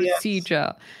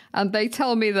procedure. Yes. And they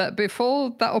tell me that before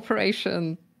that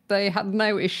operation, they had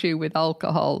no issue with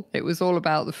alcohol. It was all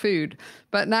about the food.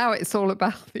 But now it's all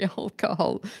about the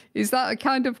alcohol. Is that a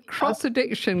kind of cross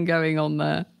addiction going on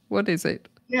there? What is it?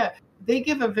 Yeah. They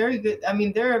give they're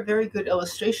a very good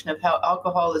illustration of how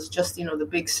alcohol is just, the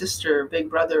big sister, big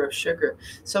brother of sugar.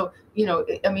 So,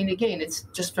 again, it's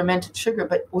just fermented sugar,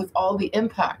 but with all the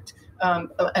impact.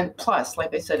 And plus,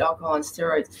 like I said, alcohol and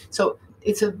steroids. So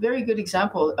it's a very good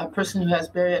example, a person who has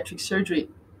bariatric surgery,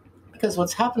 because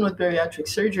what's happened with bariatric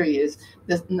surgery is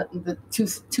the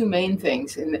two main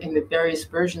things in the various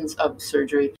versions of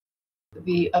surgery.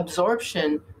 The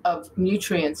absorption of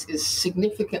nutrients is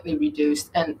significantly reduced,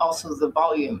 and also the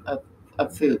volume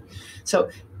of food. So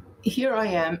here I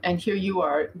am, and here you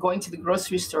are, going to the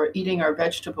grocery store, eating our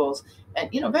vegetables. And,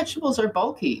 vegetables are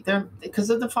bulky. They're because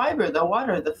of the fiber, the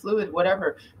water, the fluid,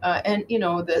 whatever. And,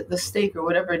 the steak or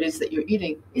whatever it is that you're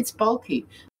eating, it's bulky.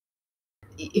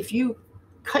 If you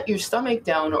cut your stomach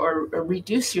down or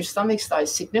reduce your stomach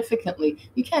size significantly,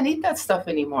 you can't eat that stuff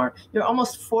anymore. You're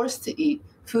almost forced to eat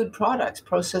food products,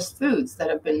 processed foods that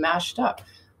have been mashed up,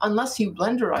 unless you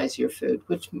blenderize your food,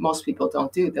 which most people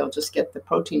don't do. They'll just get the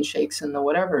protein shakes and the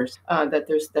whatevers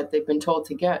that they've been told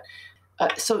to get.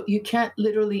 So you can't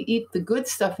literally eat the good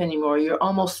stuff anymore. You're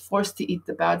almost forced to eat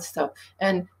the bad stuff.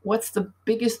 And what's the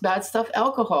biggest bad stuff?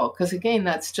 Alcohol, because again,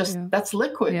 that's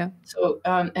liquid. Yeah.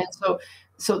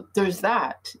 So there's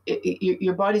that.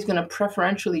 Your body's going to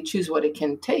preferentially choose what it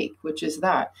can take, which is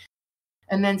that.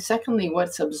 And then secondly,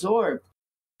 what's absorbed?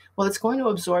 Well, it's going to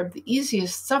absorb the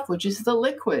easiest stuff, which is the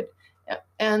liquid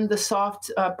and the soft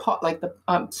pot, like the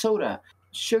soda,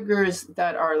 sugars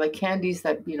that are like candies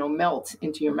that, melt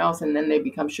into your mouth and then they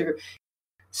become sugar.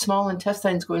 Small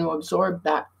intestine is going to absorb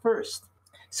that first.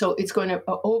 So it's going to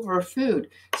over food.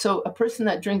 So a person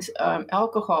that drinks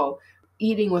alcohol,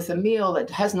 eating with a meal that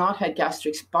has not had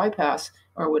gastric bypass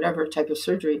or whatever type of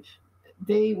surgery,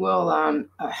 they will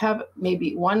have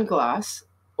maybe one glass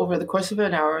over the course of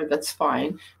an hour. That's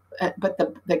fine. But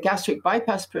the gastric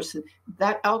bypass person,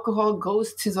 that alcohol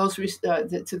goes to those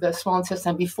to the small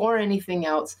intestine before anything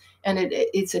else, and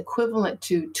it's equivalent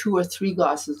to 2 or 3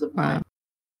 glasses of wine. Wow.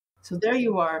 So there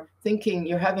you are thinking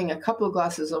you're having a couple of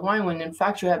glasses of wine when in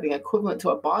fact you're having equivalent to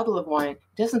a bottle of wine.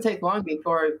 It doesn't take long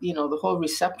before, the whole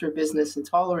receptor business and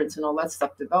tolerance and all that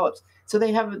stuff develops. So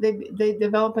they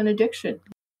develop an addiction.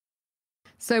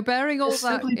 So bearing all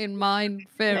that in mind,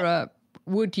 Vera,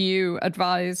 would you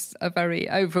advise a very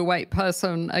overweight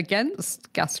person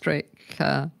against gastric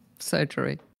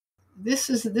surgery?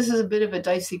 This is a bit of a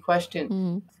dicey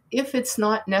question. If it's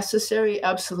not necessary,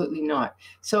 absolutely not.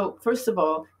 So first of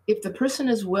all, if the person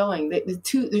is willing,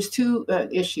 there's two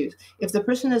issues. If the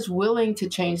person is willing to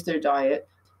change their diet,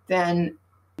 then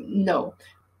no.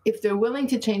 If they're willing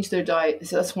to change their diet,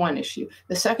 so that's one issue.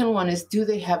 The second one is, do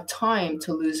they have time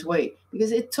to lose weight?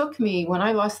 Because it took me, when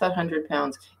I lost that 100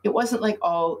 pounds, it wasn't like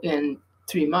all in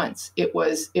 3 months. It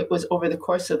was over the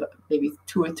course of maybe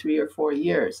 2 or 3 or 4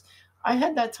 years. I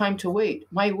had that time to wait.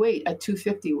 My weight at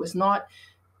 250 was not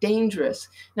dangerous.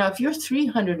 Now, if you're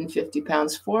 350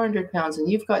 pounds, 400 pounds,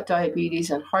 and you've got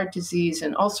diabetes and heart disease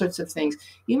and all sorts of things,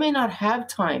 you may not have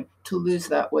time to lose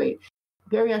that weight.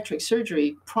 Bariatric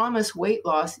surgery promise weight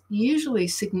loss usually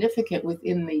significant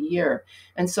within the year.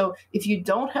 And so if you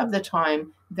don't have the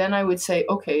time, then I would say,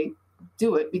 okay,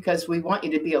 do it because we want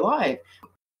you to be alive.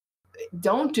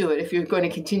 Don't do it if you're going to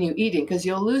continue eating because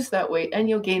you'll lose that weight and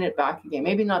you'll gain it back again.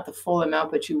 Maybe not the full amount,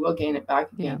 but you will gain it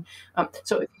back again. Yeah.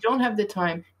 So if you don't have the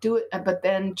time, do it, but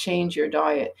then change your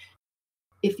diet.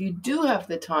 If you do have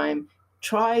the time,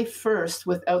 try first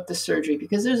without the surgery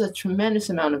because there's a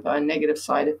tremendous amount of negative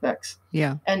side effects.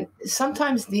 Yeah. And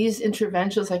sometimes these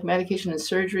interventions like medication and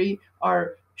surgery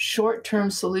are short-term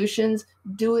solutions.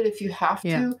 Do it if you have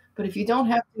to, but if you don't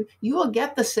have to, you will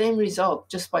get the same result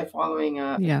just by following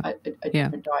a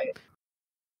different diet.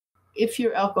 If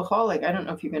you're alcoholic, I don't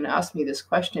know if you're going to ask me this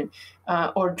question,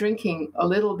 or drinking a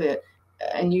little bit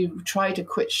and you try to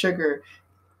quit sugar,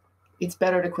 it's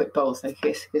better to quit both. I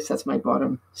guess that's my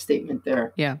bottom statement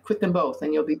there. Yeah. Quit them both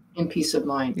and you'll be in peace of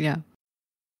mind. Yeah.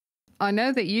 I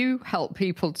know that you help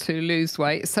people to lose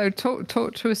weight. So talk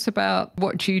to us about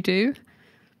what you do.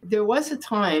 There was a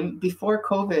time before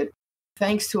COVID,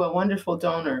 thanks to a wonderful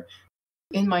donor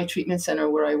in my treatment center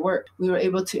where I worked, we were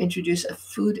able to introduce a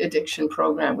food addiction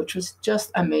program, which was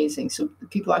just amazing. So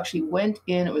people actually went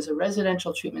in. It was a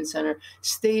residential treatment center,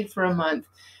 stayed for a month.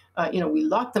 We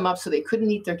locked them up so they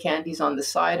couldn't eat their candies on the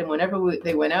side. And whenever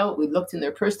they went out, we looked in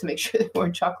their purse to make sure there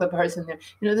weren't chocolate bars in there.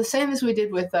 The same as we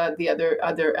did with the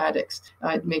other addicts,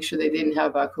 make sure they didn't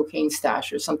have a cocaine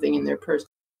stash or something in their purse.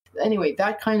 Anyway,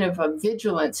 that kind of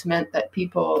vigilance meant that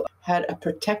people had a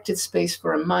protected space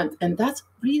for a month. And that's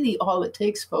really all it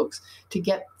takes, folks, to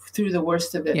get through the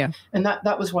worst of it. Yeah. And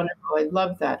that was wonderful. I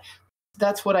loved that.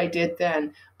 That's what I did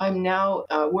then. I'm now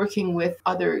working with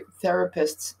other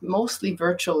therapists, mostly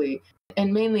virtually,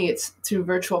 and mainly it's through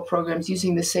virtual programs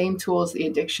using the same tools, the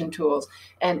addiction tools.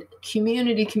 And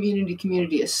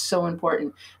community is so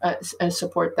important, and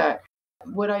support that.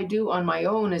 What I do on my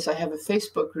own is I have a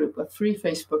Facebook group, a free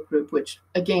Facebook group, which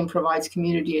again provides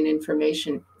community and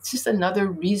information. It's just another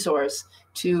resource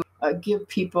to give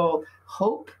people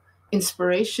hope,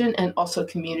 inspiration, and also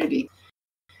community.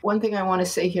 One thing I want to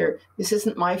say here, this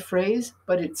isn't my phrase,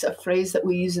 but it's a phrase that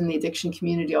we use in the addiction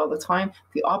community all the time.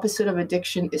 The opposite of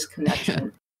addiction is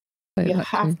connection. You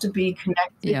have to be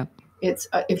connected. Yeah. It's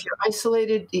if you're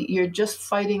isolated, you're just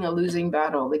fighting a losing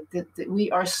battle.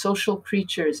 We are social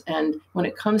creatures, and when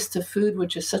it comes to food,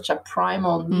 which is such a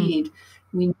primal need,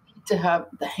 we need to have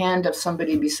the hand of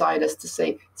somebody beside us to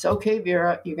say, "It's okay,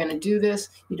 Vera. You're going to do this.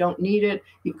 You don't need it.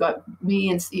 You've got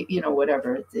me, and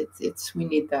whatever. We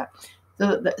need that."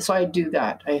 So I do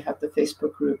that. I have the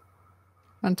Facebook group.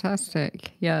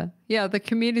 Fantastic. Yeah. The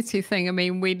community thing. I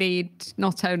mean, we need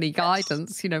not only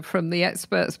guidance, from the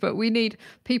experts, but we need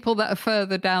people that are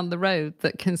further down the road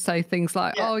that can say things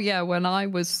like, oh yeah, when I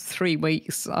was 3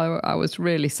 weeks, I was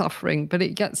really suffering, but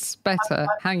it gets better.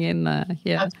 Hang in there.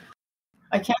 Yeah.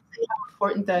 I can't say how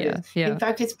important that is. Yeah. In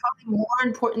fact, it's probably more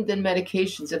important than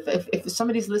medications. If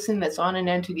somebody's listening that's on an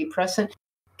antidepressant,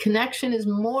 connection is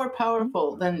more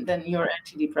powerful than your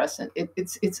antidepressant.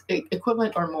 It's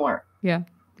equivalent or more. Yeah.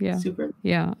 Super.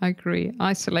 Yeah, I agree.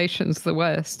 Isolation's the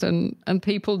worst, and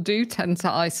people do tend to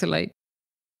isolate.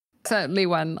 Certainly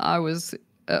when I was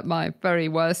at my very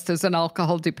worst as an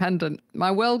alcohol dependent,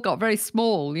 my world got very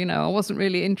small. I wasn't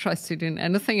really interested in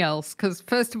anything else because,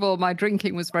 first of all, my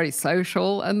drinking was very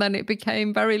social, and then it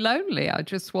became very lonely. I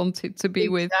just wanted to be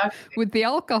with the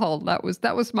alcohol. That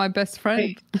was my best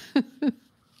friend.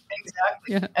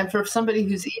 Exactly. Yeah. And for somebody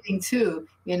who's eating too,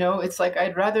 it's like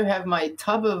I'd rather have my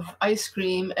tub of ice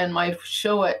cream and my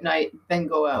show at night than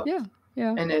go out. Yeah.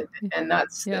 Yeah. And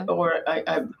that's, Yeah. or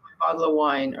a bottle of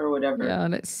wine or whatever. Yeah.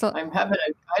 And it's I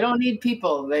don't need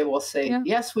people, they will say. Yeah.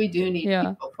 Yes, we do need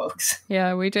Yeah. people, folks.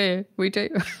 Yeah, we do. We do.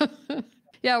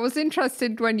 Yeah, I was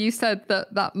interested when you said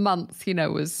that month,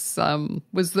 was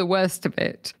the worst of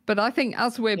it. But I think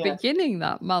as we're beginning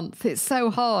that month, it's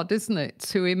so hard, isn't it,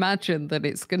 to imagine that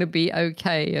it's going to be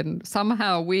okay. And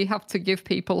somehow we have to give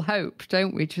people hope,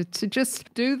 don't we, to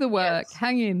just do the work,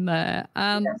 hang in there,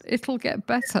 and it'll get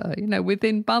better.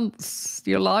 Within months,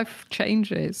 your life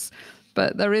changes.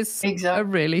 But there is a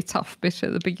really tough bit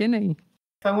at the beginning.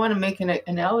 If I want to make an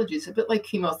analogy, it's a bit like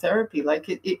chemotherapy. Like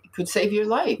it could save your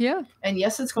life. Yeah. And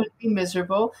yes, it's going to be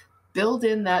miserable. Build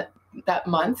in that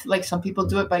month. Like some people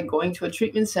do it by going to a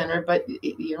treatment center, but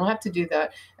you don't have to do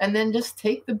that. And then just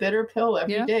take the bitter pill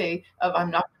every day of I'm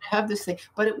not going to have this thing,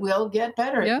 but it will get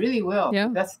better. It really will. Yeah.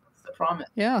 That's the promise.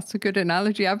 Yeah, it's a good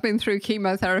analogy. I've been through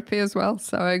chemotherapy as well,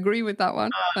 so I agree with that one.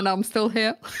 And I'm still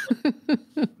here.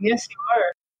 Yes, you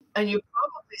are. And you're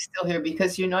probably still here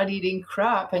because you're not eating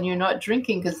crap and you're not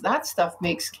drinking, because that stuff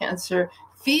makes cancer,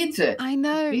 feeds it. I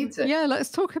know. Feeds it. Yeah, let's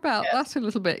talk about that a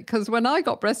little bit. Because when I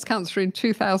got breast cancer in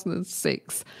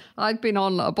 2006, I'd been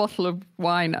on a bottle of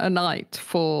wine a night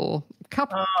for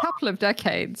couple of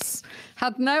decades.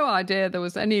 Had no idea there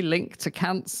was any link to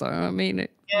cancer. I mean,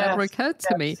 it never occurred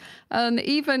to me. And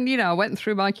even, I went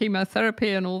through my chemotherapy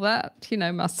and all that,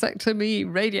 mastectomy,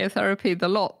 radiotherapy, the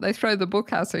lot. They throw the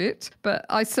book at it. But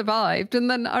I survived.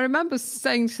 And then I remember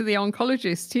saying to the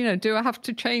oncologist, do I have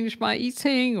to change my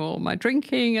eating or my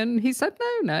drinking? And he said,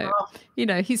 no.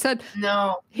 He said,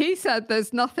 no. He said,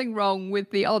 there's nothing wrong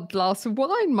with the odd glass of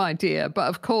wine, my dear. But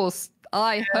of course,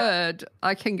 I heard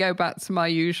I can go back to my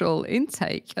usual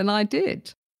intake, and I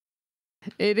did.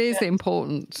 It is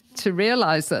important to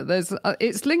realize that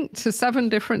it's linked to 7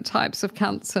 different types of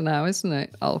cancer now, isn't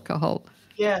it? Alcohol.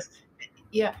 Yes.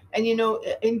 Yeah. And,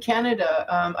 in Canada,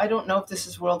 I don't know if this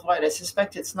is worldwide. I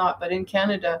suspect it's not. But in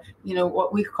Canada,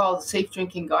 what we call safe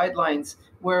drinking guidelines,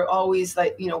 we're always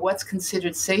like, what's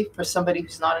considered safe for somebody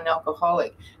who's not an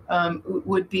alcoholic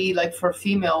would be like for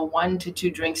female 1 to 2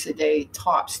 drinks a day,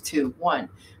 tops 2, 1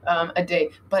 a day.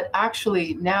 But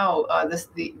actually now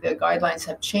the guidelines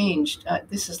have changed.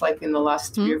 This is like in the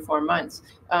last 3 or 4 months,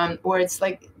 where it's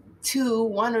like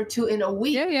 1 or 2 in a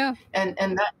week. Yeah. And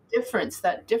that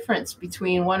difference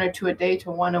between 1 or 2 a day to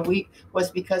 1 a week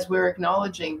was because we're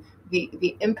acknowledging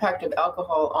the impact of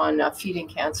alcohol on feeding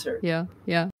cancer. Yeah.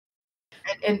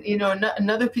 And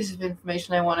another piece of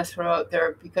information I want to throw out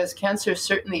there, because cancer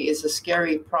certainly is a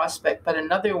scary prospect, but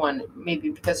another one,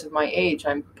 maybe because of my age,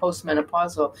 I'm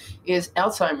postmenopausal, is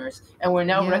Alzheimer's. And we're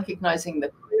now recognizing the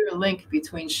clear link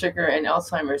between sugar and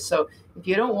Alzheimer's. So if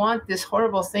you don't want this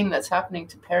horrible thing that's happening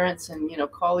to parents and,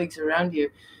 colleagues around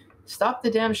you, stop the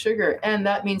damn sugar. And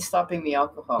that means stopping the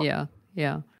alcohol. Yeah.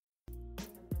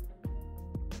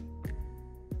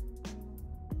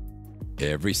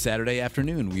 Every Saturday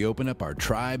afternoon, we open up our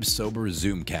Tribe Sober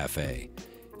Zoom Cafe.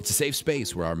 It's a safe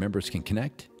space where our members can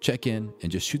connect, check in,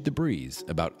 and just shoot the breeze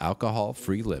about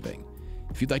alcohol-free living.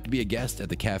 If you'd like to be a guest at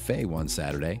the cafe one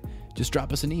Saturday, just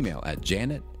drop us an email at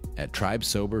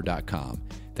janet@tribesober.com.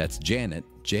 That's Janet,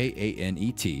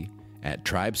 Janet,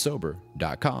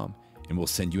 @tribesober.com, and we'll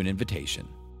send you an invitation.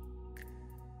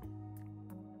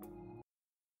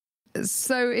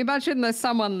 So imagine there's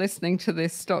someone listening to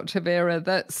this, Dr. Vera,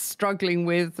 that's struggling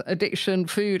with addiction,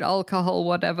 food, alcohol,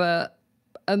 whatever,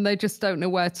 and they just don't know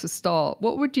where to start.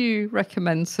 What would you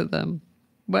recommend to them?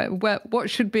 What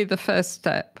should be the first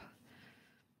step?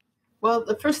 Well,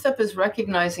 the first step is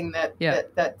recognizing that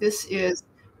this is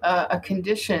a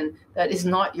condition that is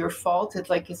not your fault.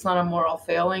 It's not a moral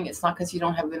failing. It's not because you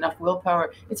don't have enough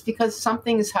willpower. It's because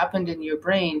something has happened in your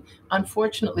brain.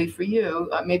 Unfortunately for you,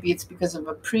 maybe it's because of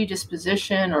a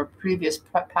predisposition or previous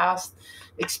past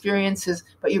experiences,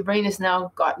 but your brain has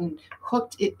now gotten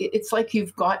hooked. It's like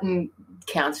you've gotten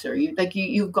cancer.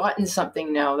 You've gotten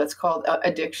something now that's called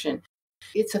addiction.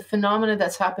 It's a phenomena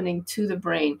that's happening to the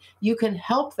brain. You can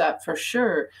help that for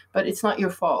sure, but it's not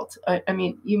your fault. I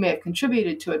mean, you may have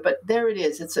contributed to it, but there it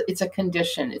is. It's a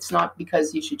condition. It's not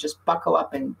because you should just buckle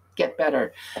up and get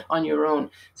better on your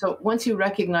own. So once you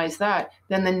recognize that,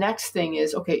 then the next thing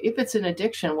is, okay, if it's an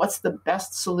addiction, what's the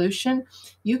best solution?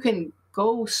 You can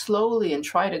go slowly and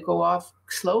try to go off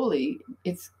slowly.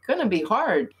 It's going to be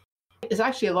hard. It's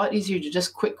actually a lot easier to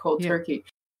just quit cold turkey.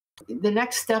 The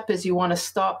next step is you want to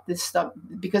stop this stuff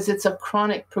because it's a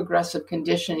chronic progressive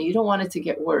condition. You don't want it to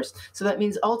get worse. So that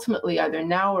means ultimately either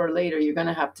now or later, you're going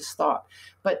to have to stop.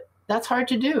 But that's hard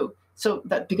to do. So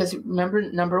that, because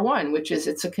remember number one, which is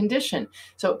it's a condition.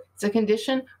 So it's a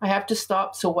condition. I have to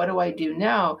stop. So what do I do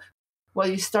now? Well,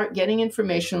 you start getting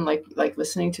information like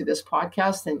listening to this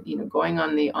podcast and going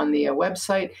on the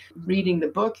website, reading the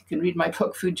book. You can read my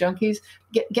book, Food Junkies.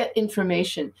 Get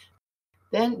information,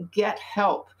 then get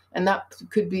help. And that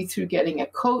could be through getting a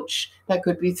coach. That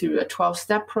could be through a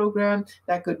 12-step program.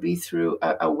 That could be through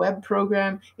a web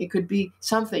program. It could be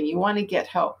something. You want to get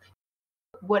help.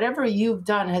 Whatever you've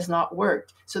done has not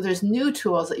worked. So there's new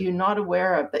tools that you're not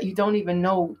aware of, that you don't even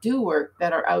know do work,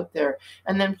 that are out there.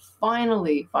 And then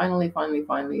finally,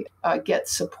 get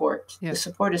support. Yeah. The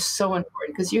support is so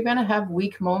important, because you're going to have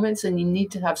weak moments, and you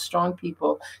need to have strong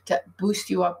people to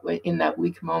boost you up in that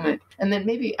weak moment. And then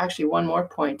maybe actually one more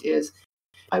point is,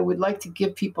 I would like to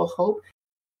give people hope.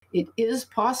 It is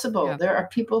possible. Yeah. There are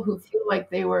people who feel like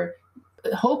they were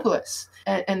hopeless,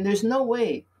 and there's no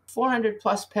way. 400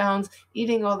 plus pounds,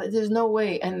 eating all that, there's no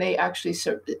way, and they actually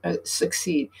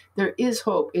succeed. There is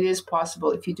hope. It is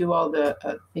possible if you do all the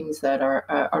things that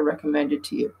are recommended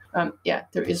to you.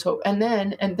 There is hope, and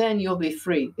then you'll be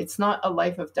free. It's not a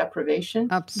life of deprivation.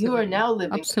 Absolutely. You are now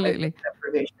living Absolutely. a life of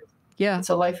deprivation. Yeah, it's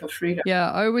a life of freedom. Yeah,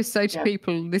 I always say to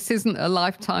people, this isn't a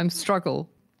lifetime struggle.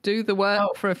 Do the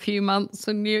work for a few months,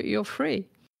 and you're free.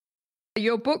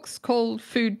 Your book's called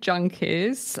Food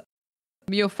Junkies.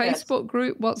 Your Facebook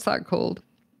group, what's that called?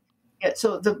 Yeah,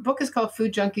 so the book is called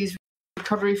Food Junkies,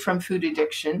 Recovery from Food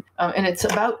Addiction. And it's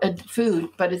about food,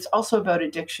 but it's also about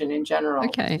addiction in general.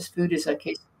 Okay. Food is a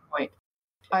case in point.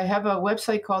 I have a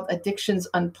website called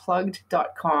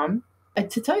addictionsunplugged.com.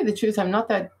 And to tell you the truth, I'm not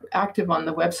that active on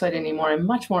the website anymore. I'm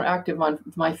much more active on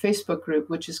my Facebook group,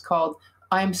 which is called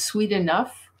I'm Sweet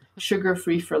Enough,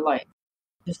 Sugar-Free for Life.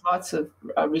 There's lots of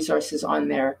resources on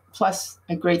there, plus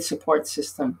a great support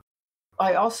system.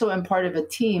 I also am part of a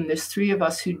team. There's 3 of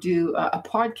us who do a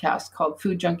podcast called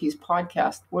Food Junkies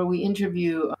Podcast, where we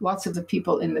interview lots of the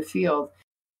people in the field.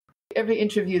 Every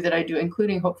interview that I do,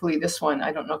 including hopefully this one,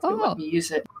 I don't know if they'll let me use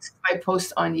it, I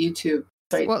post on YouTube.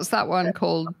 Right? What's that one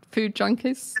called? Food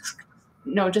Junkies?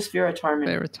 No, just Vera Tarman.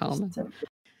 Vera Tarman.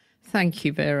 Thank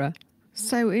you, Vera.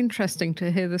 So interesting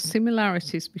to hear the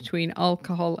similarities between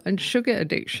alcohol and sugar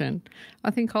addiction.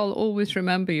 I think I'll always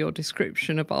remember your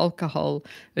description of alcohol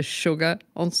as sugar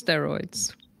on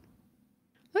steroids.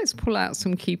 Let's pull out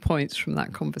some key points from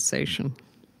that conversation.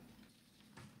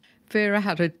 Vera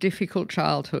had a difficult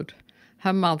childhood.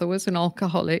 Her mother was an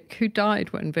alcoholic who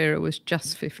died when Vera was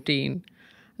just 15,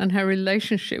 and her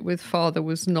relationship with father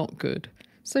was not good,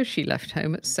 so she left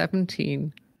home at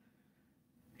 17.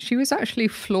 She was actually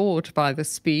floored by the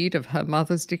speed of her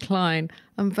mother's decline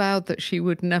and vowed that she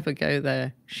would never go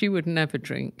there. She would never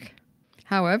drink.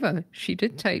 However, she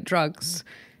did take drugs.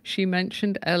 She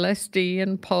mentioned LSD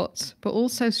and pot, but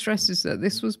also stresses that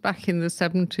this was back in the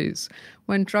 70s,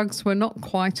 when drugs were not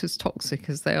quite as toxic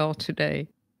as they are today.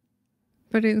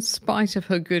 But in spite of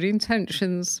her good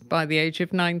intentions, by the age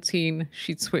of 19,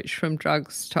 she'd switched from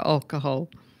drugs to alcohol.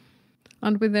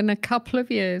 And within a couple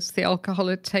of years, the alcohol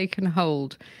had taken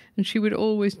hold, and she would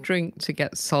always drink to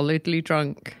get solidly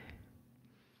drunk.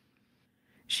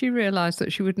 She realised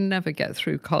that she would never get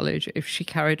through college if she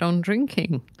carried on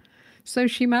drinking. So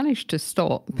she managed to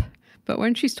stop. But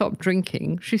when she stopped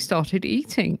drinking, she started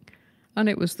eating. And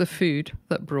it was the food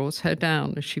that brought her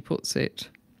down, as she puts it.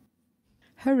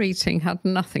 Her eating had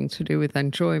nothing to do with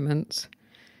enjoyment.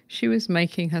 She was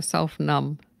making herself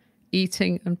numb,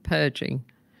 eating and purging.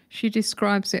 She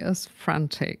describes it as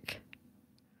frantic.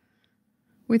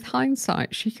 With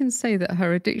hindsight, she can say that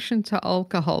her addiction to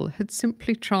alcohol had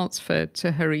simply transferred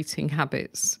to her eating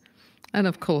habits. And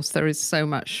of course, there is so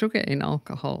much sugar in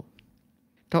alcohol.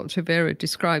 Dr. Vera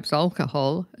describes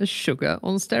alcohol as sugar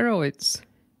on steroids.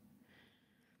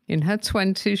 In her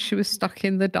 20s, she was stuck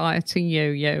in the dieting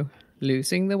yo-yo,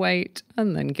 losing the weight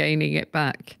and then gaining it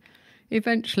back,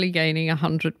 eventually gaining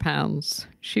 100 pounds.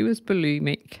 She was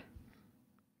bulimic.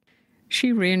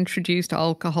 She reintroduced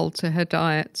alcohol to her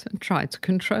diet and tried to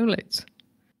control it.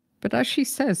 But as she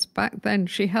says, back then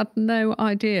she had no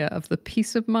idea of the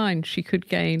peace of mind she could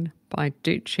gain by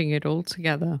ditching it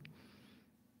altogether.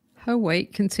 Her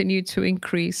weight continued to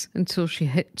increase until she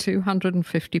hit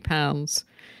 250 pounds.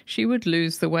 She would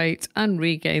lose the weight and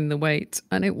regain the weight,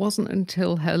 and it wasn't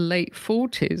until her late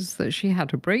 40s that she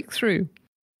had a breakthrough.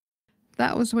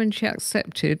 That was when she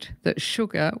accepted that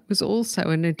sugar was also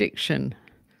an addiction.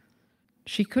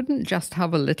 She couldn't just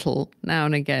have a little now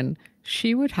and again.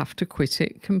 She would have to quit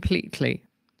it completely.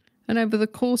 And over the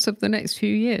course of the next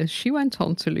few years, she went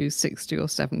on to lose 60 or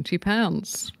 70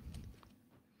 pounds.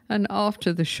 And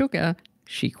after the sugar,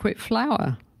 she quit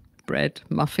flour, bread,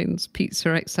 muffins, pizza,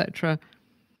 etc.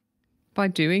 By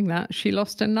doing that, she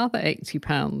lost another 80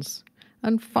 pounds.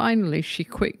 And finally, she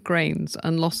quit grains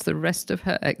and lost the rest of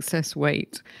her excess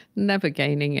weight, never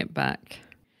gaining it back.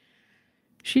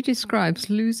 She describes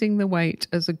losing the weight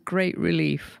as a great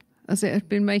relief, as it had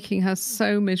been making her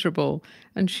so miserable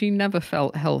and she never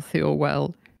felt healthy or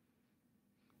well.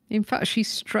 In fact, she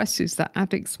stresses that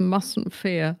addicts mustn't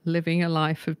fear living a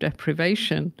life of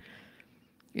deprivation.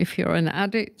 If you're an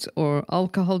addict or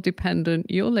alcohol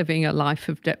dependent, you're living a life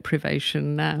of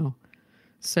deprivation now.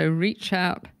 So reach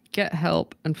out, get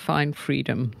help, and find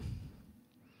freedom.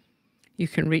 You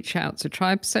can reach out to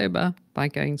Tribe Sober by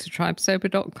going to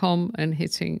tribesober.com and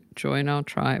hitting Join Our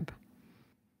Tribe.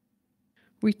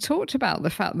 We talked about the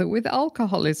fact that with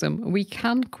alcoholism, we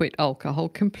can quit alcohol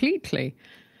completely,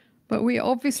 but we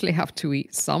obviously have to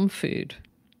eat some food.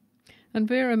 And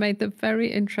Vera made the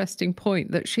very interesting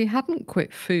point that she hadn't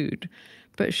quit food,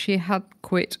 but she had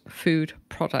quit food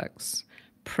products,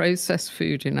 processed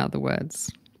food in other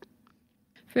words.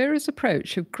 Vera's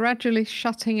approach of gradually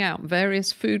shutting out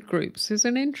various food groups is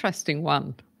an interesting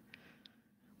one.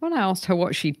 When I asked her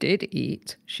what she did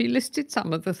eat, she listed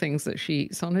some of the things that she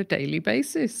eats on a daily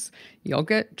basis: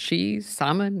 yogurt, cheese,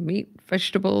 salmon, meat,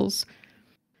 vegetables.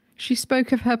 She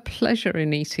spoke of her pleasure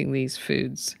in eating these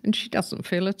foods, and she doesn't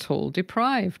feel at all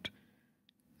deprived.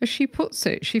 As she puts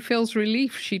it, she feels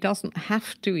relief she doesn't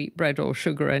have to eat bread or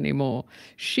sugar anymore.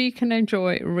 She can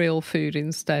enjoy real food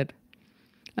instead.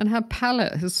 And her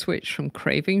palate has switched from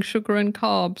craving sugar and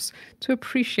carbs to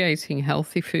appreciating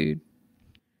healthy food.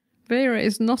 Vera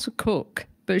is not a cook,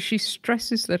 but she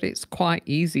stresses that it's quite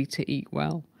easy to eat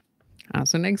well.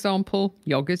 As an example,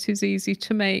 yogurt is easy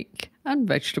to make and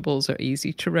vegetables are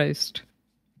easy to roast.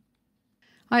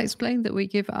 I explained that we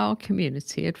give our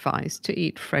community advice to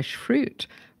eat fresh fruit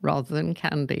rather than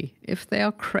candy if they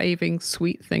are craving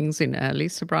sweet things in early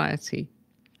sobriety.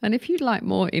 And if you'd like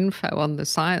more info on the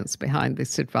science behind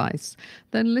this advice,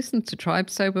 then listen to Tribe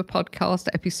Sober Podcast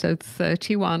episode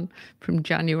 31 from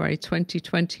January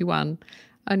 2021,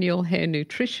 and you'll hear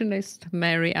nutritionist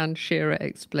Mary Ann Shearer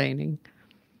explaining.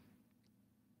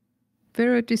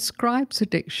 Vera describes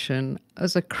addiction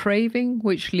as a craving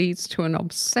which leads to an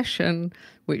obsession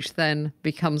which then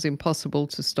becomes impossible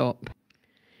to stop.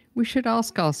 We should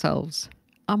ask ourselves,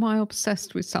 am I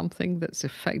obsessed with something that's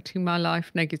affecting my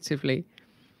life negatively?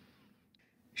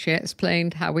 She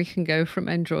explained how we can go from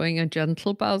enjoying a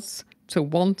gentle buzz to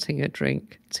wanting a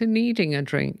drink, to needing a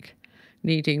drink,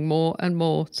 needing more and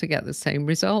more to get the same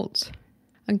result.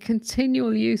 And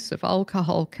continual use of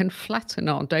alcohol can flatten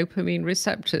our dopamine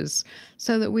receptors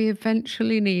so that we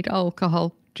eventually need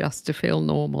alcohol just to feel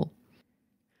normal.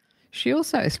 She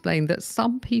also explained that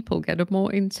some people get a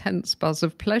more intense buzz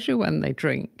of pleasure when they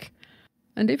drink.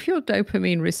 And if your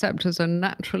dopamine receptors are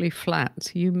naturally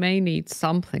flat, you may need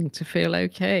something to feel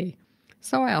okay.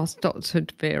 So I asked Dr.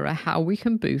 Vera how we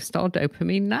can boost our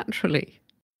dopamine naturally.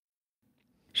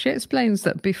 She explains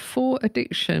that before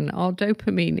addiction, our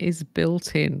dopamine is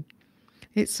built in.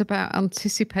 It's about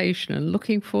anticipation and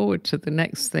looking forward to the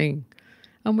next thing.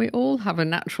 And we all have a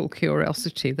natural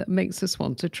curiosity that makes us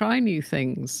want to try new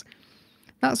things.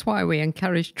 That's why we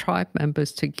encourage tribe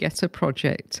members to get a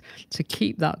project to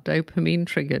keep that dopamine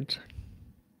triggered.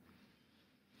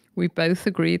 We both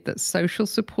agreed that social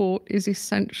support is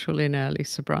essential in early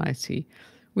sobriety.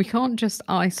 We can't just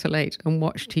isolate and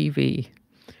watch TV.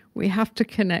 We have to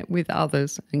connect with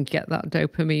others and get that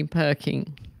dopamine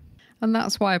perking. And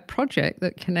that's why a project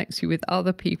that connects you with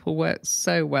other people works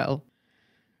so well.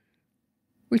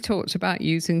 We talked about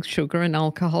using sugar and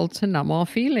alcohol to numb our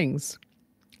feelings,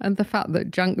 and the fact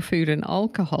that junk food and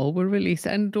alcohol will release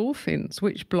endorphins,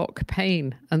 which block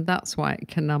pain, and that's why it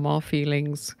can numb our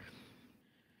feelings.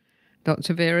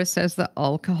 Dr. Vera says that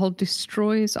alcohol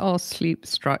destroys our sleep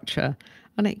structure,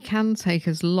 and it can take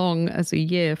as long as a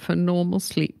year for normal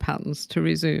sleep patterns to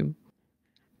resume.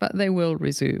 But they will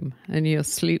resume, and your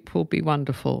sleep will be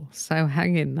wonderful, so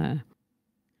hang in there.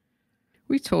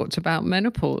 We talked about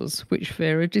menopause, which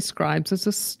Vera describes as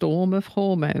a storm of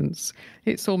hormones.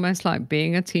 It's almost like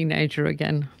being a teenager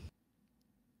again.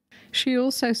 She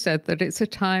also said that it's a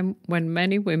time when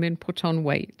many women put on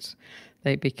weight.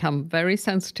 They become very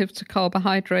sensitive to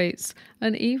carbohydrates,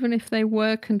 and even if they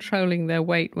were controlling their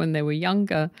weight when they were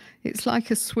younger, it's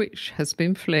like a switch has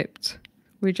been flipped.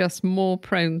 We're just more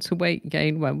prone to weight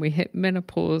gain when we hit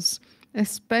menopause,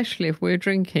 especially if we're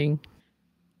drinking.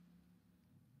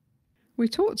 We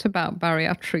talked about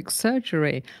bariatric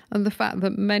surgery and the fact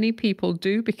that many people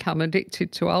do become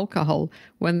addicted to alcohol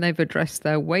when they've addressed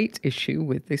their weight issue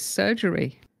with this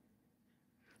surgery.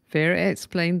 Vera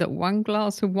explained that 1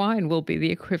 glass of wine will be the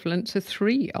equivalent to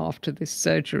 3 after this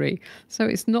surgery, so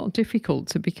it's not difficult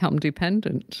to become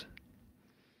dependent.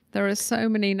 There are so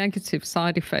many negative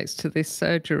side effects to this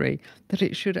surgery that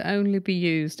it should only be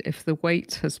used if the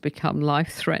weight has become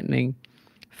life-threatening.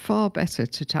 Far better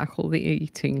to tackle the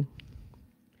eating.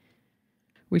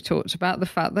 We talked about the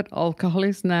fact that alcohol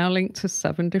is now linked to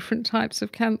 7 different types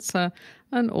of cancer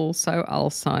and also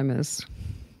Alzheimer's.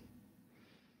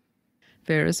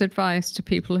 Vera's advice to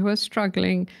people who are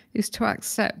struggling is to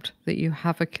accept that you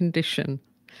have a condition.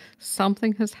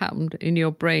 Something has happened in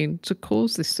your brain to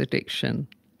cause this addiction.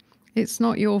 It's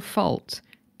not your fault.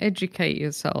 Educate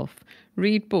yourself.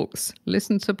 Read books.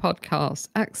 Listen to podcasts.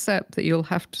 Accept that you'll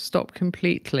have to stop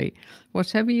completely.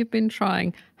 Whatever you've been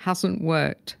trying hasn't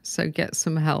worked, so get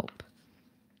some help.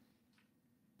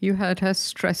 You heard her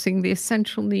stressing the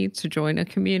essential need to join a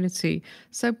community,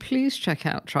 so please check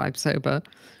out Tribe Sober.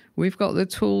 We've got the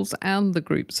tools and the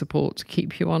group support to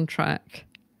keep you on track.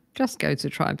 Just go to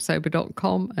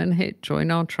tribesober.com and hit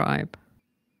join our tribe.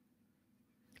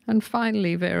 And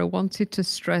finally, Vera wanted to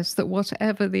stress that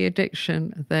whatever the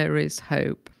addiction, there is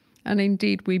hope. And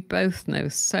indeed, we both know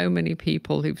so many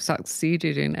people who've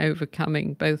succeeded in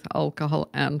overcoming both alcohol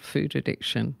and food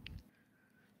addiction.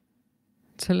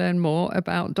 To learn more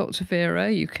about Dr. Vera,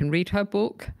 you can read her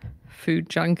book, Food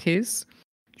Junkies,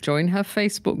 join her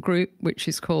Facebook group, which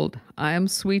is called I Am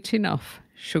Sweet Enough,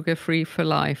 Sugar Free for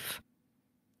Life.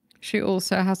 She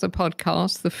also has a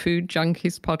podcast, the Food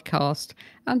Junkies podcast,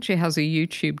 and she has a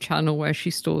YouTube channel where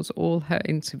she stores all her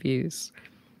interviews.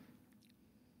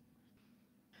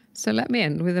 So let me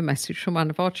end with a message from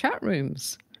one of our chat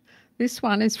rooms. This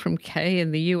one is from Kay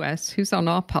in the US, who's on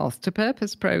our Path to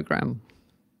Purpose program.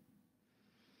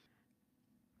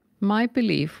 My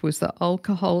belief was that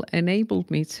alcohol enabled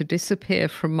me to disappear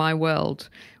from my world,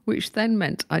 which then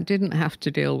meant I didn't have to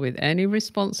deal with any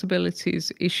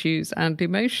responsibilities, issues, and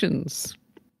emotions.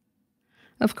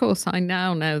 Of course, I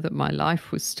now know that my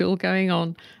life was still going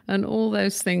on, and all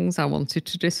those things I wanted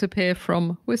to disappear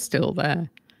from were still there,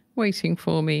 waiting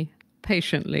for me,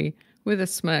 patiently, with a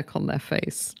smirk on their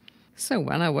face. So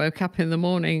when I woke up in the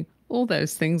morning, all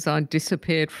those things I'd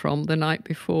disappeared from the night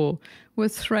before were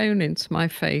thrown into my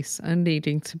face and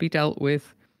needing to be dealt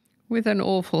with an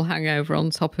awful hangover on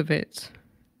top of it.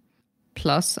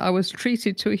 Plus, I was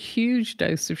treated to a huge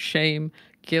dose of shame,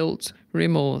 guilt,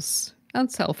 remorse, and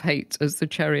self-hate as the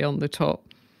cherry on the top.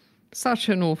 Such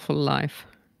an awful life.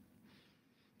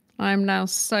 I am now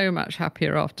so much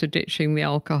happier after ditching the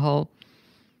alcohol.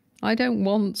 I don't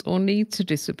want or need to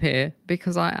disappear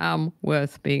because I am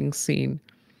worth being seen.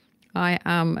 I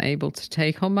am able to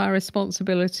take on my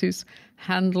responsibilities,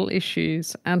 handle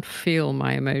issues, and feel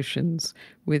my emotions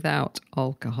without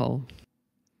alcohol.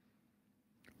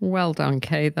 Well done,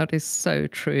 Kay. That is so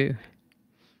true.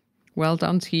 Well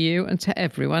done to you and to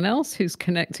everyone else who's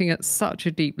connecting at such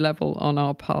a deep level on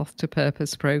our Path to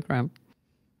Purpose program.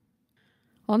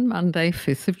 On Monday,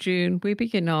 5th of June, we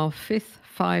begin our 5th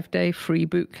 5-day free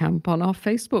bootcamp on our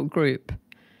Facebook group.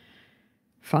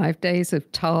 5 days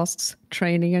of tasks,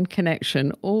 training and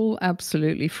connection, all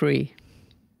absolutely free.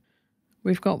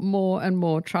 We've got more and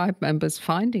more tribe members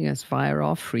finding us via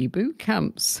our free boot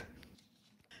camps.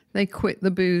 They quit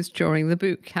the booze during the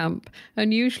boot camp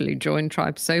and usually join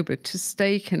Tribe Sober to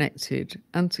stay connected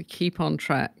and to keep on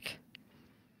track.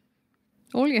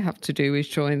 All you have to do is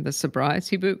join the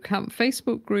Sobriety Bootcamp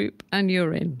Facebook group and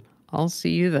you're in. I'll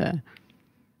see you there.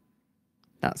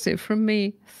 That's it from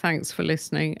me. Thanks for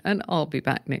listening, and I'll be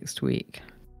back next week.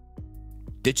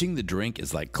 Ditching the drink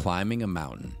is like climbing a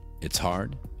mountain. It's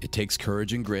hard, it takes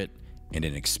courage and grit, and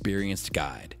an experienced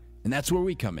guide. And that's where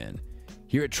we come in.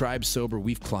 Here at Tribe Sober,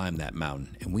 we've climbed that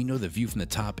mountain, and we know the view from the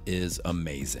top is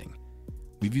amazing.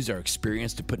 We've used our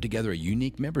experience to put together a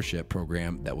unique membership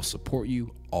program that will support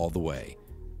you all the way.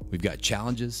 We've got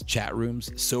challenges, chat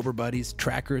rooms, sober buddies,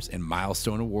 trackers, and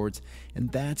milestone awards,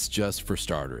 and that's just for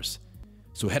starters.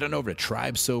 So head on over to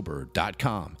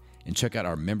tribesober.com and check out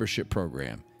our membership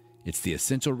program. It's the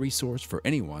essential resource for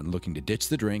anyone looking to ditch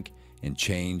the drink and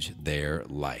change their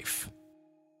life.